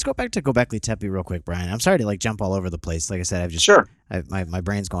let's go back to Göbekli Tepe real quick, Brian. I'm sorry to like jump all over the place. Like I said, My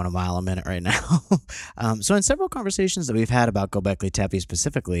brain's going a mile a minute right now. So in several conversations that we've had about Göbekli Tepe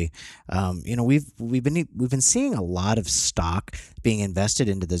specifically, we've been seeing a lot of stock being invested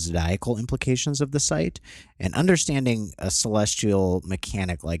into the zodiacal implications of the site, and understanding a celestial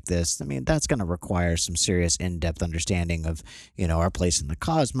mechanic like this. I mean, that's going to require some serious in-depth understanding of our place in the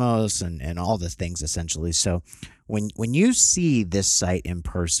cosmos and all the things essentially. So when you see this site in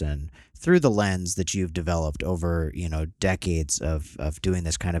person, through the lens that you've developed over, decades of doing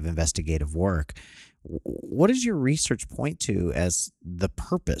this kind of investigative work, what does your research point to as the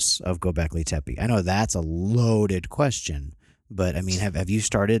purpose of Göbekli Tepe? I know that's a loaded question, but I mean, have you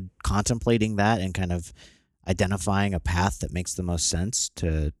started contemplating that and kind of identifying a path that makes the most sense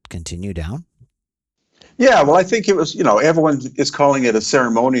to continue down? Yeah, well, I think it was, everyone is calling it a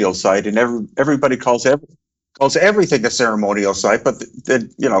ceremonial site, and everybody calls everything a ceremonial site, but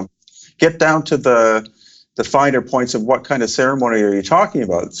get down to the finer points of what kind of ceremony are you talking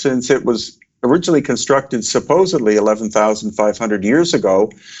about, since it was originally constructed supposedly 11,500 years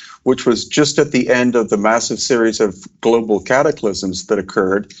ago, which was just at the end of the massive series of global cataclysms that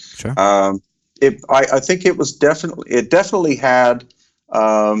occurred. Sure. I think it definitely had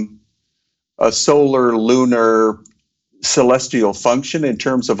a solar, lunar, celestial function in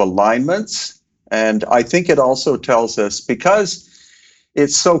terms of alignments. And I think it also tells us, because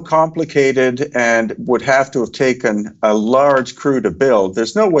it's so complicated and would have to have taken a large crew to build,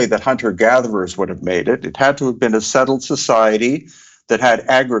 there's no way that hunter-gatherers would have made it. It had to have been a settled society that had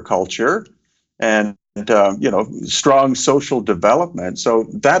agriculture and strong social development. So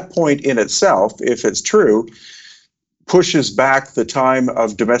that point in itself, if it's true, pushes back the time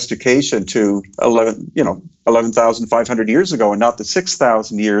of domestication to 11,500 years ago, and not the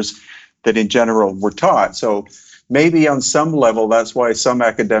 6,000 years that in general were taught. So maybe on some level, that's why some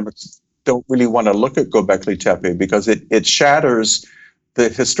academics don't really want to look at Göbekli Tepe, because it shatters the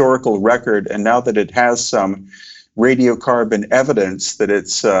historical record. And now that it has some radiocarbon evidence that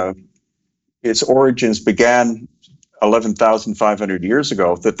its origins began 11,500 years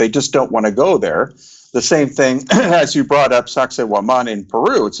ago, that they just don't want to go there. The same thing as you brought up Sacsayhuaman in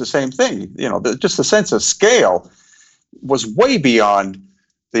Peru. It's the same thing. Just the sense of scale was way beyond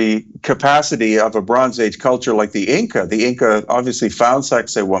the capacity of a Bronze Age culture like the Inca. The Inca obviously found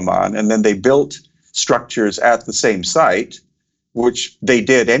Sacsayhuaman, and then they built structures at the same site, which they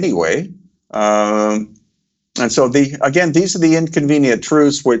did anyway. And so, these are the inconvenient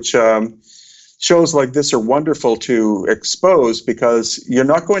truths which shows like this are wonderful to expose, because you're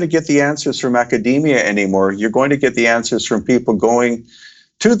not going to get the answers from academia anymore. You're going to get the answers from people going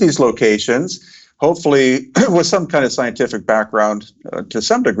to these locations, hopefully with some kind of scientific background to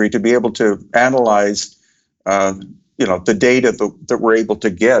some degree, to be able to analyze, the data that we're able to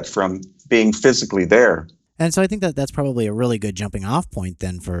get from being physically there. And so I think that's probably a really good jumping off point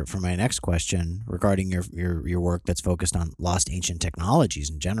then for my next question regarding your work that's focused on lost ancient technologies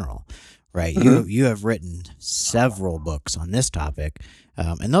in general, right? Mm-hmm. You have written several books on this topic,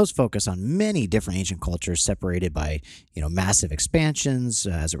 and those focus on many different ancient cultures separated by massive expansions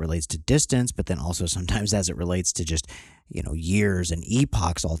as it relates to distance, but then also sometimes as it relates to just years and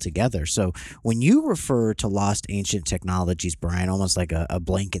epochs altogether. So when you refer to lost ancient technologies, Brian, almost like a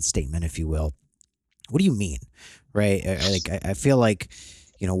blanket statement, if you will, what do you mean, right? I feel like,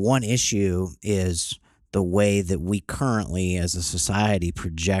 one issue is the way that we currently as a society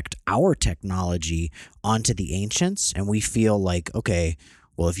project our technology onto the ancients. And we feel like, okay,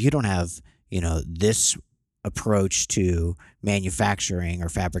 well, if you don't have, this approach to manufacturing or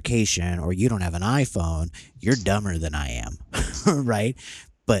fabrication, or you don't have an iPhone, you're dumber than I am, right?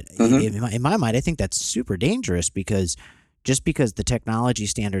 But in my mind, I think that's super dangerous, because just because the technology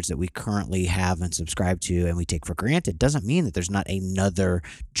standards that we currently have and subscribe to and we take for granted doesn't mean that there's not another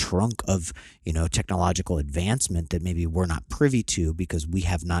trunk of, technological advancement that maybe we're not privy to because we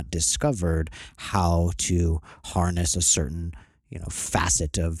have not discovered how to harness a certain,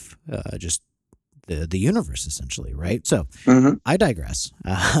 facet of just the universe, essentially, right? So I digress,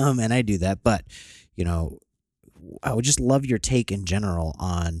 and I do that. But, I would just love your take in general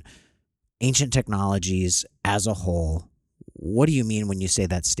on ancient technologies as a whole. What do you mean when you say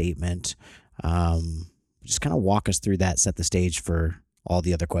that statement? Just kind of walk us through that, set the stage for all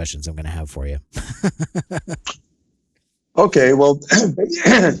the other questions I'm going to have for you. Okay, well,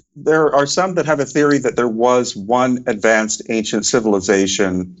 there are some that have a theory that there was one advanced ancient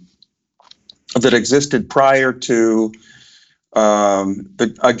civilization that existed prior to,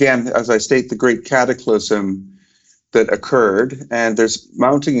 again, as I state, the Great Cataclysm that occurred. And there's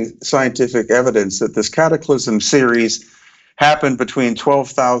mounting scientific evidence that this cataclysm series happened between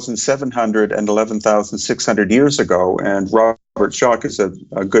 12,700 and 11,600 years ago. And Schock is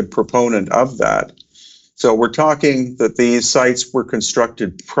a good proponent of that. So we're talking that these sites were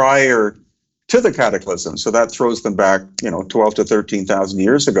constructed prior to the cataclysm. So that throws them back, 12 to 13,000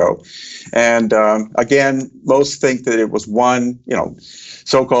 years ago. And again, most think that it was one,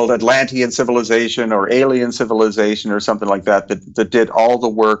 so-called Atlantean civilization or alien civilization or something like that did all the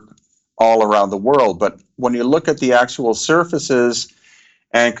work all around the world. But when you look at the actual surfaces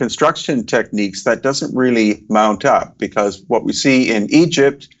and construction techniques, that doesn't really mount up, because what we see in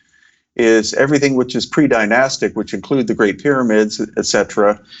Egypt is everything which is pre-dynastic, which include the Great Pyramids,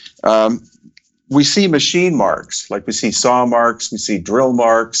 etc. We see machine marks, like we see saw marks, we see drill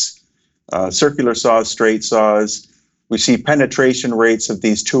marks, circular saws, straight saws. We see penetration rates of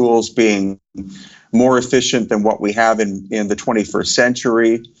these tools being more efficient than what we have in the 21st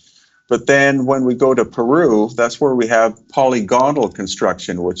century. But then when we go to Peru, that's where we have polygonal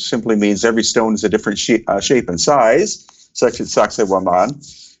construction, which simply means every stone is a different shape and size, such as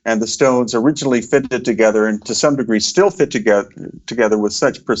Sacsayhuaman. And the stones originally fitted together and to some degree still fit together with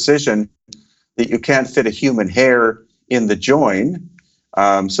such precision that you can't fit a human hair in the join.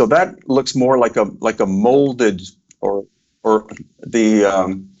 So that looks more like a molded or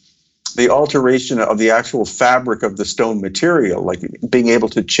the alteration of the actual fabric of the stone material, like being able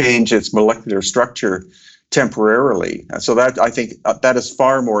to change its molecular structure temporarily. So that, I think, that is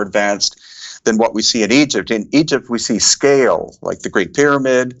far more advanced than what we see in Egypt. In Egypt, we see scale, like the Great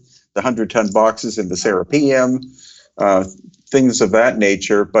Pyramid, the 100-ton boxes in the Serapeum, things of that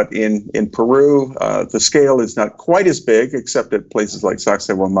nature. But in Peru, the scale is not quite as big, except at places like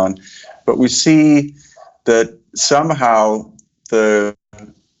Sacsayhuaman. But we see that somehow the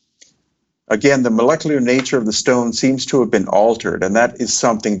molecular nature of the stone seems to have been altered, and that is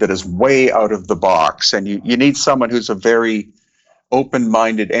something that is way out of the box. And you need someone who's a very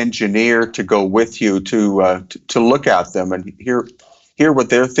open-minded engineer to go with you to look at them and hear what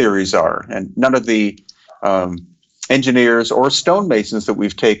their theories are. And none of the engineers or stonemasons that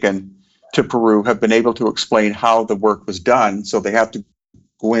we've taken to Peru have been able to explain how the work was done. So they have to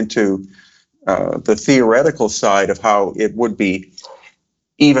go into the theoretical side of how it would be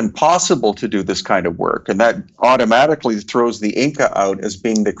even possible to do this kind of work. And that automatically throws the Inca out as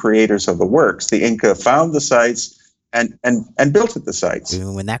being the creators of the works. The Inca found the sites and built at the sites.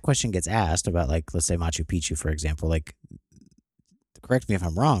 When that question gets asked about, like, let's say Machu Picchu, for example, like, correct me if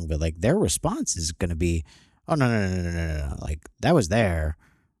I'm wrong, but like their response is going to be, oh, no. Like, that was there.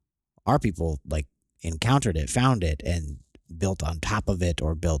 Our people like encountered it, found it, and built on top of it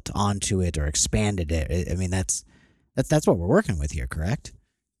or built onto it or expanded it. I mean, that's what we're working with here, correct?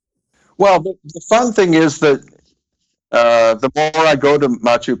 Well, the fun thing is that the more I go to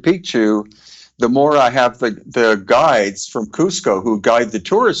Machu Picchu, the more I have the guides from Cusco who guide the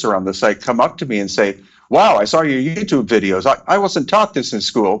tourists around the site come up to me and say, wow, I saw your YouTube videos. I wasn't taught this in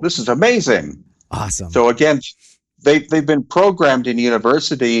school. This is amazing. Awesome. So again, they've been programmed in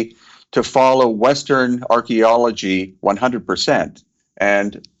university to follow Western archaeology 100%.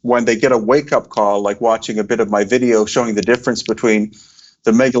 And when they get a wake-up call, like watching a bit of my video showing the difference between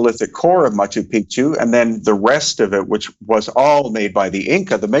the megalithic core of Machu Picchu and then the rest of it, which was all made by the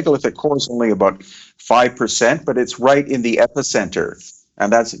Inca, the megalithic core is only about 5%, but it's right in the epicenter.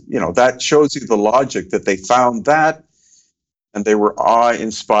 And that's, that shows you the logic that they found that and they were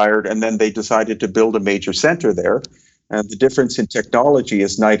awe-inspired, and then they decided to build a major center there. And the difference in technology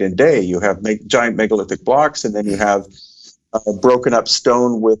is night and day. You have giant megalithic blocks, and then you have broken up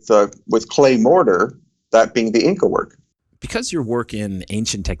stone with clay mortar, that being the Inca work. Because your work in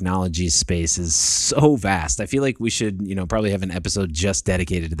ancient technology space is so vast, I feel like we should, probably have an episode just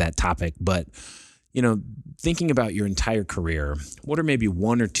dedicated to that topic. But, thinking about your entire career, what are maybe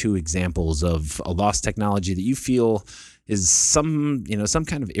one or two examples of a lost technology that you feel is some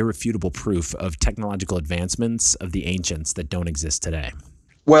kind of irrefutable proof of technological advancements of the ancients that don't exist today?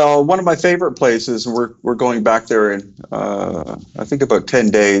 Well, one of my favorite places, and we're going back there in, I think about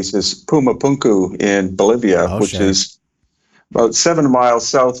 10 days, is Pumapunku in Bolivia, which is about 7 miles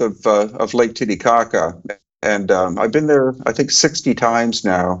south of Lake Titicaca. And I've been there, I think, 60 times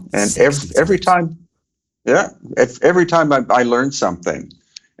now. And every time I learned something.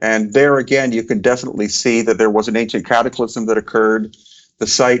 And there again, you can definitely see that there was an ancient cataclysm that occurred. The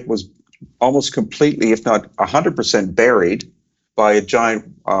site was almost completely, if not 100% buried by a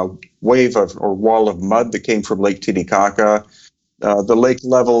giant wave or wall of mud that came from Lake Titicaca. The lake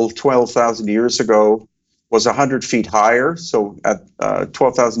level 12,000 years ago was 100 feet higher. So at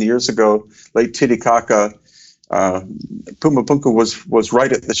 12,000 years ago, Lake Titicaca, Pumapunku was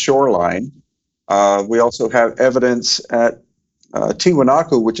right at the shoreline. We also have evidence at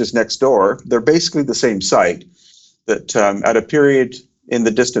Tiwanaku, which is next door. They're basically the same site. that at a period in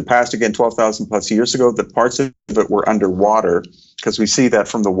the distant past, again, 12,000 plus years ago, that parts of it were underwater, because we see that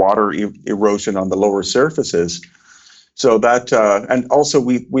from the water erosion on the lower surfaces. So that, and also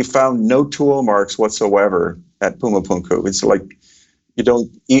we found no tool marks whatsoever at Pumapunku. It's like you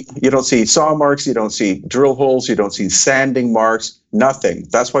don't see saw marks, you don't see drill holes, you don't see sanding marks, nothing.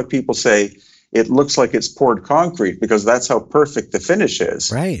 That's why people say it looks like it's poured concrete, because that's how perfect the finish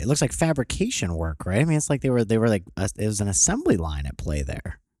is. Right. It looks like fabrication work, right? I mean, it's like they were like it was an assembly line at play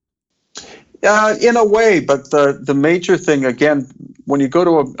there. In a way, but the major thing, again, when you go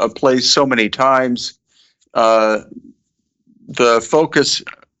to a place so many times, the focus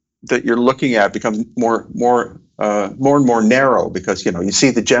that you're looking at becomes more and more narrow, because you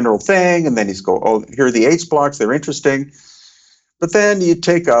see the general thing, and then you go, oh, here are the H blocks, they're interesting. But then you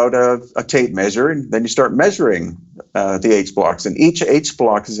take out a tape measure, and then you start measuring the H blocks, and each H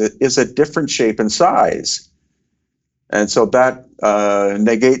block is a different shape and size. And so that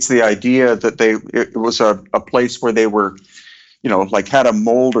negates the idea that it was a place where they were, like had a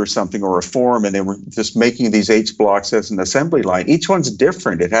mold or something or a form, and they were just making these H blocks as an assembly line. Each one's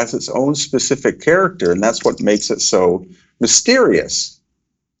different. It has its own specific character, and that's what makes it so mysterious.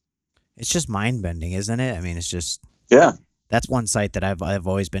 It's just mind-bending, isn't it? I mean, it's just... Yeah. That's one site that I've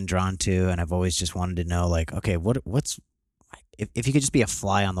always been drawn to, and I've always just wanted to know, like, okay, what's if you could just be a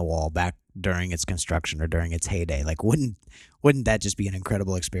fly on the wall back during its construction or during its heyday, like wouldn't that just be an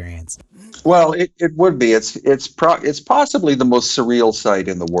incredible experience? Well, it would be. It's possibly the most surreal site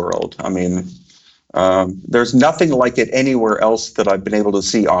in the world. I mean, there's nothing like it anywhere else that I've been able to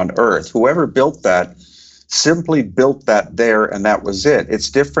see on Earth. Whoever built that simply built that there, and that was it. It's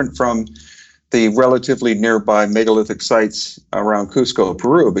different from the relatively nearby megalithic sites around Cusco,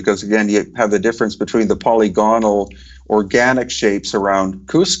 Peru, because again, you have the difference between the polygonal organic shapes around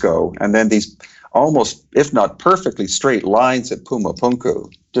Cusco and then these almost, if not perfectly straight lines at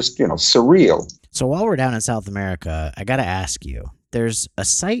Pumapunku. Just, surreal. So while we're down in South America, I got to ask you, there's a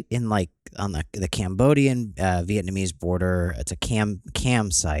site in on the Cambodian Vietnamese border. It's a Cam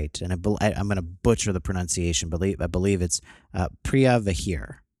site, and I'm going to butcher the pronunciation, but I believe it's Preah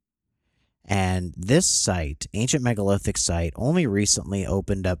Vihear. And this site, ancient megalithic site, only recently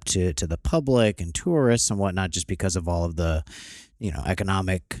opened up to the public and tourists and whatnot, just because of all of the,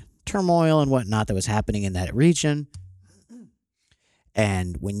 economic turmoil and whatnot that was happening in that region.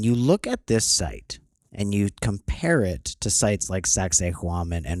 And when you look at this site and you compare it to sites like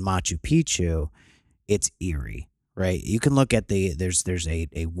Sacsayhuaman and Machu Picchu, it's eerie, right? You can look at there's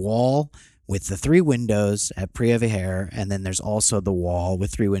a wall with the 3 windows at Preah Vihear, and then there's also the wall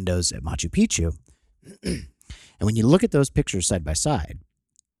with 3 windows at Machu Picchu. And when you look at those pictures side by side,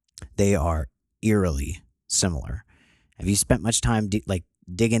 they are eerily similar. Have you spent much time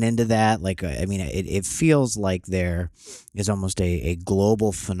digging into that? It feels like there is almost a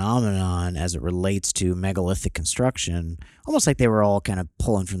global phenomenon as it relates to megalithic construction, almost like they were all kind of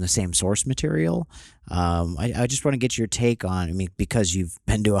pulling from the same source material. I just want to get your take on, because you've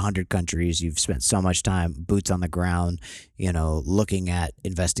been to 100 countries, you've spent so much time, boots on the ground, looking at,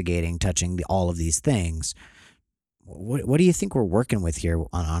 investigating, touching all of these things. What do you think we're working with here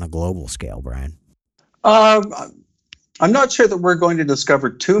on a global scale, Brian? I'm not sure that we're going to discover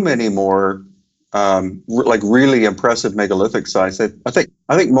too many more really impressive megalithic sites. I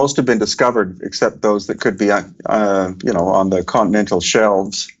think most have been discovered, except those that could be on the continental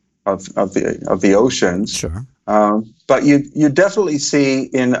shelves of the oceans. Sure. But you definitely see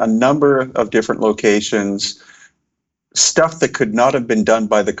in a number of different locations stuff that could not have been done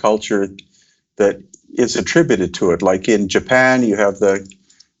by the culture that is attributed to it. Like in Japan, you have the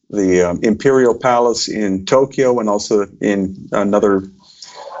Imperial Palace in Tokyo, and also in another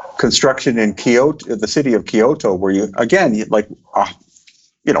construction in Kyoto, the city of Kyoto, where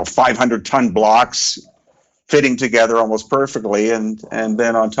 500-ton blocks fitting together almost perfectly, and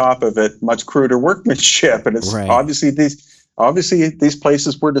then on top of it, much cruder workmanship. And it's right. obviously these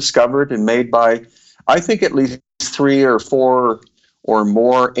places were discovered and made by, I think, at least 3 or 4 or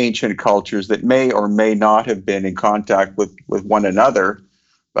more ancient cultures that may or may not have been in contact with one another.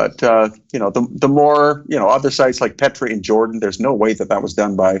 But, the more, other sites like Petra in Jordan, there's no way that was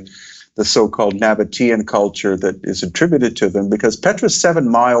done by the so-called Nabatean culture that is attributed to them, because Petra's 7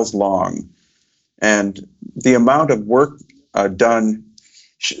 miles long. And the amount of work done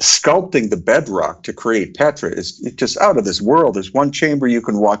sculpting the bedrock to create Petra is just out of this world. There's one chamber you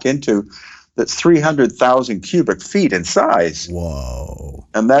can walk into that's 300,000 cubic feet in size. Whoa.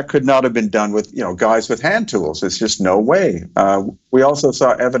 And that could not have been done with, guys with hand tools. It's just no way. We also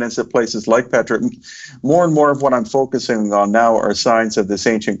saw evidence at places like Petra. More and more of what I'm focusing on now are signs of this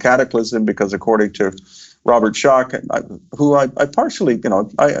ancient cataclysm, because according to Robert Schoch, who I partially,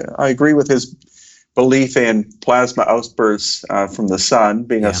 I agree with his belief in plasma outbursts from the sun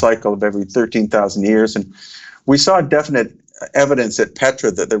being a cycle of every 13,000 years. And we saw definite evidence at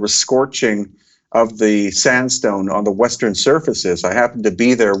Petra that there was scorching of the sandstone on the western surfaces. I happened to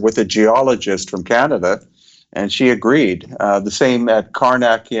be there with a geologist from Canada, and she agreed. The same at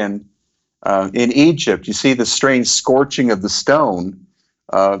Karnak in Egypt. You see the strange scorching of the stone,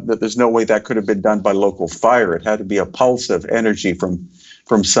 that there's no way that could have been done by local fire. It had to be a pulse of energy from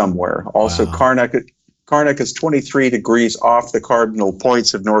somewhere. Also, Karnak is 23 degrees off the cardinal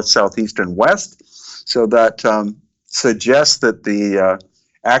points of north, south, east, and west. So that suggests that the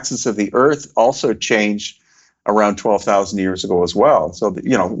axis of the Earth also changed around 12,000 years ago as well. So,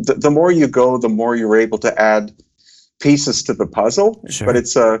 the more you go, the more you're able to add pieces to the puzzle. Sure. But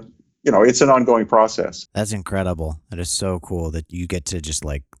it's it's an ongoing process. That's incredible. That is so cool that you get to just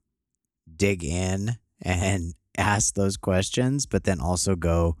like dig in and ask those questions, but then also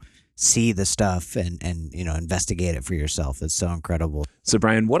go see the stuff and investigate it for yourself. It's so incredible. So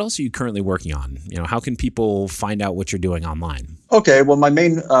Brian, what else are you currently working on? How can people find out what you're doing online? Okay, well, my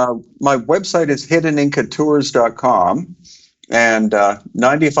website is hiddenincatours.com, and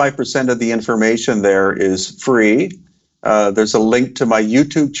 95% of the information there is free. There's a link to my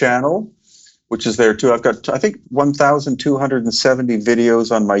YouTube channel, which is there too. I've got, I think, 1,270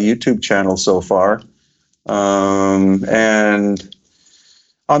 videos on my YouTube channel so far. And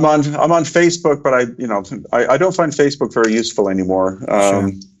I'm on Facebook, but I don't find Facebook very useful anymore.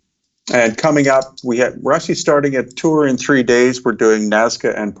 Sure. And coming up, we're actually starting a tour in 3 days. We're doing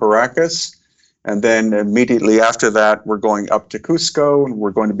Nazca and Paracas. And then immediately after that, we're going up to Cusco, and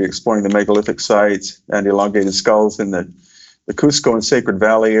we're going to be exploring the megalithic sites and elongated skulls in the Cusco and Sacred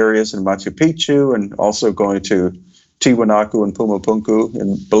Valley areas in Machu Picchu, and also going to Tiwanaku and Pumapunku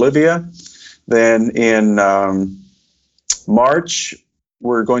in Bolivia. Then in March,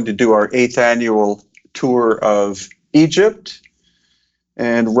 we're going to do our 8th annual tour of Egypt.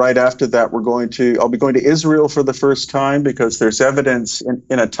 And right after that, I'll be going to Israel for the first time, because there's evidence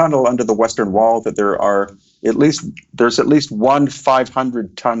in a tunnel under the Western Wall that there's at least one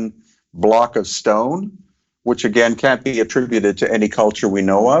 500-ton block of stone, which again can't be attributed to any culture we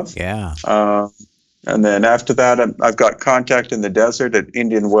know of. Yeah. And then after that, I've got Contact in the Desert at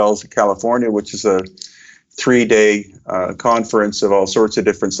Indian Wells, California, which is a 3-day conference of all sorts of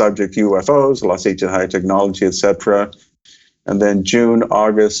different subjects: UFOs, lost ancient high technology, etc. And then June,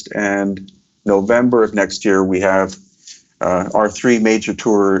 August, and November of next year, we have our 3 major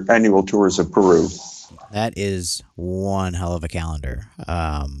annual tours of Peru. That is one hell of a calendar.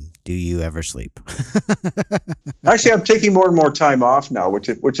 Do you ever sleep? Actually, I'm taking more and more time off now, which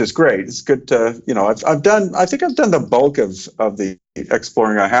is great. It's good to, I think I've done the bulk of the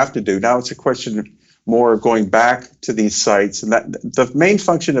exploring I have to do. Now it's a question more of going back to these sites. And that the main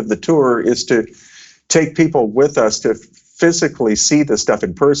function of the tour is to take people with us to physically see the stuff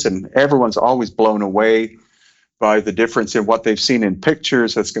in person. Everyone's always blown away by the difference in what they've seen in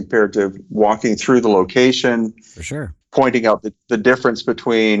pictures as compared to walking through the location. For sure. Pointing out the difference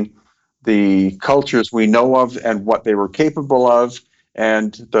between the cultures we know of and what they were capable of,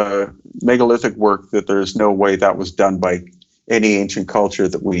 and the megalithic work that there's no way that was done by any ancient culture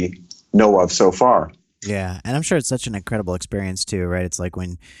that we know of so far. Yeah, and I'm sure it's such an incredible experience too, right? It's like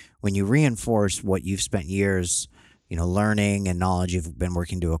when you reinforce what you've spent years learning and knowledge you've been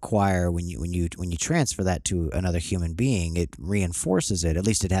working to acquire, when you transfer that to another human being, it reinforces it. At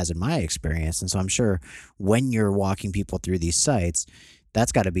least it has in my experience. And so I'm sure when you're walking people through these sites,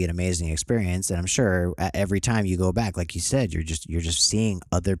 that's got to be an amazing experience. And I'm sure every time you go back, like you said, you're just seeing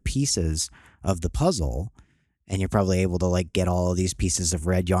other pieces of the puzzle, and you're probably able to like get all of these pieces of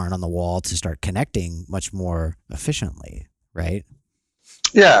red yarn on the wall to start connecting much more efficiently, right?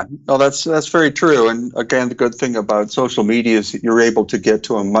 Yeah, no, that's very true. And again, the good thing about social media is that you're able to get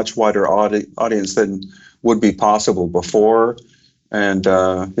to a much wider audience than would be possible before. And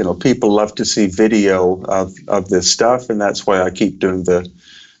people love to see video of this stuff, and that's why I keep doing the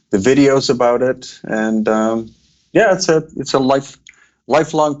videos about it. And it's a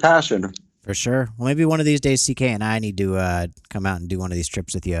lifelong passion. For sure. Well, maybe one of these days, CK and I need to come out and do one of these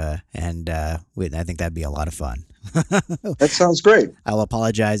trips with you, and I think that'd be a lot of fun. That sounds great. I'll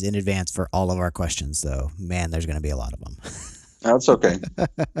apologize in advance for all of our questions, though. Man, there's going to be a lot of them. That's okay.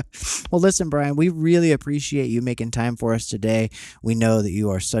 Well, listen, Brian, we really appreciate you making time for us today. We know that you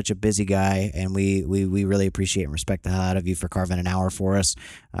are such a busy guy, and we really appreciate and respect the hell out of you for carving an hour for us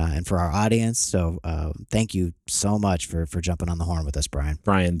and for our audience. So thank you so much for jumping on the horn with us, Brian.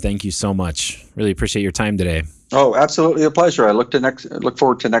 Brian, thank you so much. Really appreciate your time today. Oh, absolutely a pleasure. I look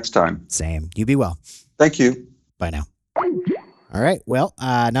forward to next time. Same. You be well. Thank you. Bye now. All right. Well,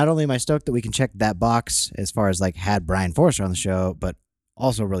 not only am I stoked that we can check that box as far as like had Brian Forrester on the show, but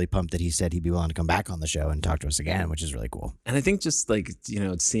also really pumped that he said he'd be willing to come back on the show and talk to us again, which is really cool. And I think just like,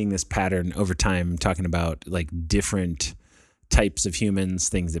 seeing this pattern over time, talking about like different types of humans,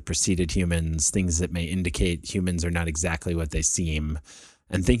 things that preceded humans, things that may indicate humans are not exactly what they seem,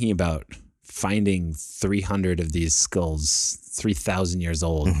 and thinking about finding 300 of these skulls 3,000 years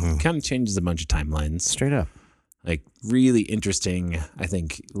old kind of changes a bunch of timelines. Straight up. Like really interesting, I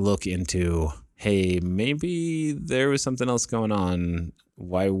think, look into, hey, maybe there was something else going on.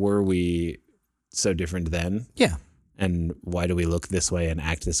 Why were we so different then? Yeah. And why do we look this way and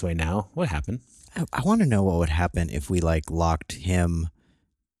act this way now? What happened? I want to know what would happen if we like locked him,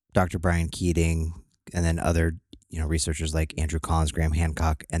 Dr. Brian Keating, and then other, researchers like Andrew Collins, Graham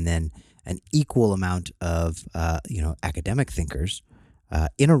Hancock, and then an equal amount of, academic thinkers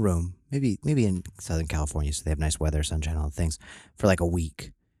in a room, maybe in Southern California, so they have nice weather, sunshine, all the things, for like a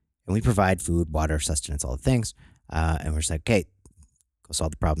week. And we provide food, water, sustenance, all the things. And we're just like, okay, go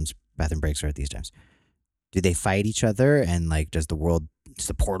solve the problems. Bathroom breaks are at these times. Do they fight each other and like, does the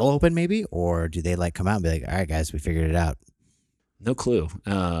portal open maybe? Or do they like come out and be like, all right, guys, we figured it out? No clue.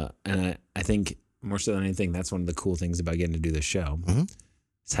 And I think more so than anything, that's one of the cool things about getting to do this show.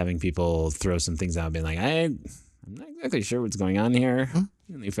 It's having people throw some things out, being like, I'm not exactly sure what's going on here.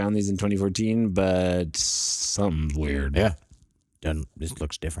 We found these in 2014, but something's weird. Yeah. This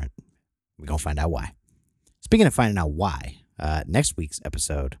looks different. We're going to find out why. Speaking of finding out why, next week's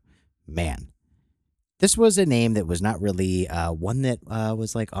episode, man, this was a name that was not really one that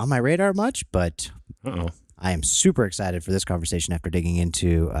was like on my radar much, but I am super excited for this conversation after digging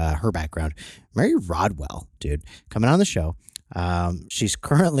into her background. Mary Rodwell, dude, coming on the show. She's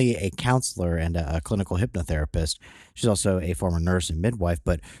currently a counselor and a clinical hypnotherapist. She's also a former nurse and midwife,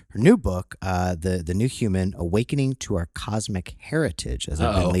 but her new book, The New Human, Awakening to Our Cosmic Heritage, as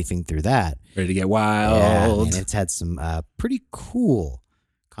I've been leafing through that. Ready to get wild. Yeah, and it's had some pretty cool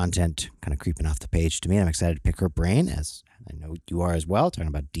content kind of creeping off the page to me. I'm excited to pick her brain, as I know you are as well, talking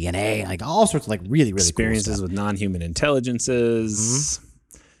about DNA, like all sorts of like really, really experiences cool stuff. With non-human intelligences.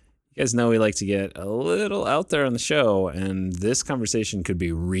 You guys know we like to get a little out there on the show, and this conversation could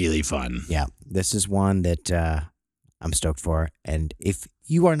be really fun. Yeah, this is one that I'm stoked for. And if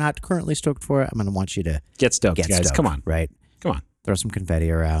you are not currently stoked for it, I'm going to want you to get stoked, guys. Stoked, come on. Right? Come on. Throw some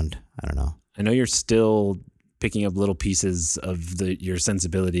confetti around. I don't know. I know you're still picking up little pieces of your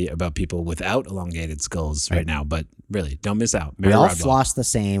sensibility about people without elongated skulls right now, but really, don't miss out. Mary we all Rodwell. floss the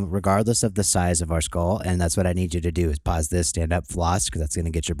same, regardless of the size of our skull, and that's what I need you to do is pause this, stand up, floss, because that's going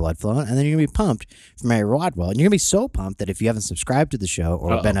to get your blood flowing, and then you're going to be pumped for Mary Rodwell, and you're going to be so pumped that if you haven't subscribed to the show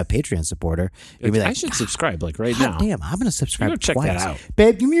or been a Patreon supporter, you're going to be like, I should subscribe like right now. Damn, I'm going to subscribe check twice. that out.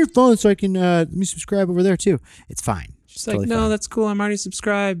 Babe, give me your phone so I can let me subscribe over there too. It's fine. She's like, no, that's cool. I'm already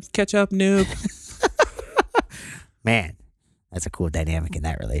subscribed. Catch up, noob. Man, that's a cool dynamic in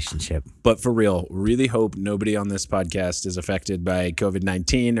that relationship. But for real, really hope nobody on this podcast is affected by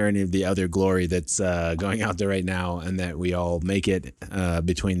COVID-19 or any of the other glory that's going out there right now, and that we all make it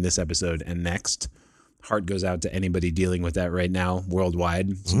between this episode and next. Heart goes out to anybody dealing with that right now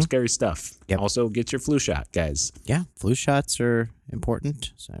worldwide. Some scary stuff. Yep. Also, get your flu shot, guys. Yeah, flu shots are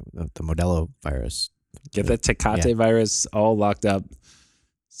important. So the Modelo virus. Get that Tecate virus all locked up.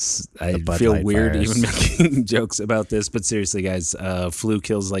 I Bud feel Light weird virus. even making jokes about this, but seriously, guys, flu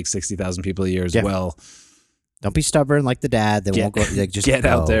kills like 60,000 people a year as well. Don't be stubborn like the dad that won't go. Like, just get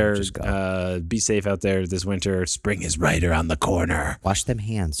out there. Just go. Be safe out there this winter. Spring is right around the corner. Wash them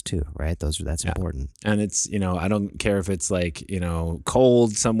hands too, right? That's important. And it's, I don't care if it's like,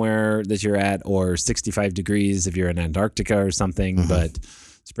 cold somewhere that you're at or 65 degrees if you're in Antarctica or something, but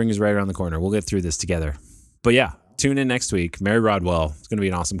spring is right around the corner. We'll get through this together. But yeah, tune in next week. Mary Rodwell. It's going to be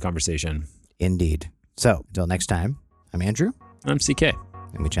an awesome conversation. Indeed. So until next time, I'm Andrew. I'm CK.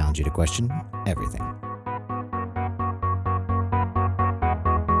 And we challenge you to question everything.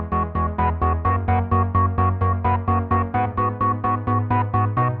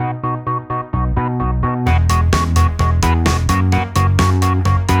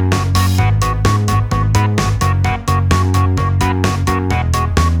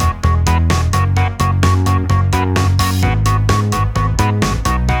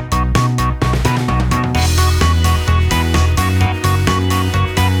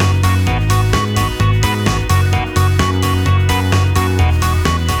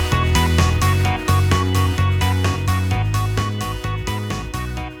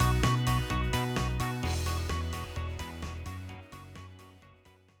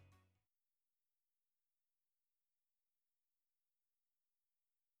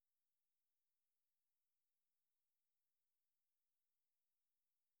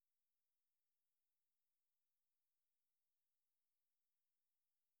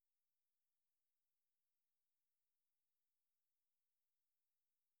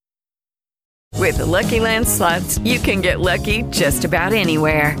 With the Lucky Land Slots, you can get lucky just about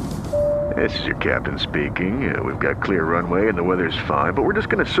anywhere. This is your captain speaking. We've got clear runway and the weather's fine, but we're just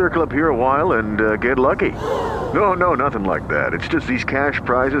going to circle up here a while and get lucky. No, nothing like that. It's just these cash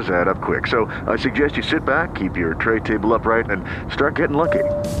prizes add up quick. So I suggest you sit back, keep your tray table upright, and start getting lucky.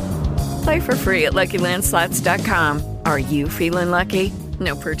 Play for free at LuckyLandSlots.com. Are you feeling lucky?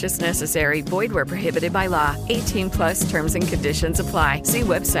 No purchase necessary. Void where prohibited by law. 18 plus terms and conditions apply. See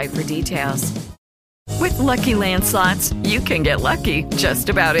website for details. With Lucky Land Slots, you can get lucky just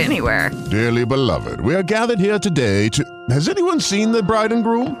about anywhere. Dearly beloved, we are gathered here today to... Has anyone seen the bride and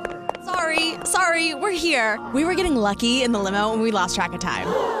groom? Sorry, we're here. We were getting lucky in the limo and we lost track of time.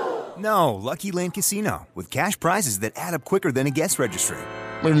 No, Lucky Land Casino, with cash prizes that add up quicker than a guest registry.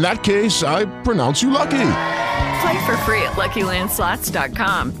 In that case, I pronounce you lucky. Play for free at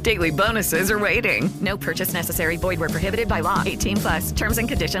LuckyLandSlots.com. Daily bonuses are waiting. No purchase necessary. Void where prohibited by law. 18 plus. Terms and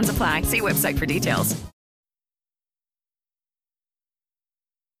conditions apply. See website for details.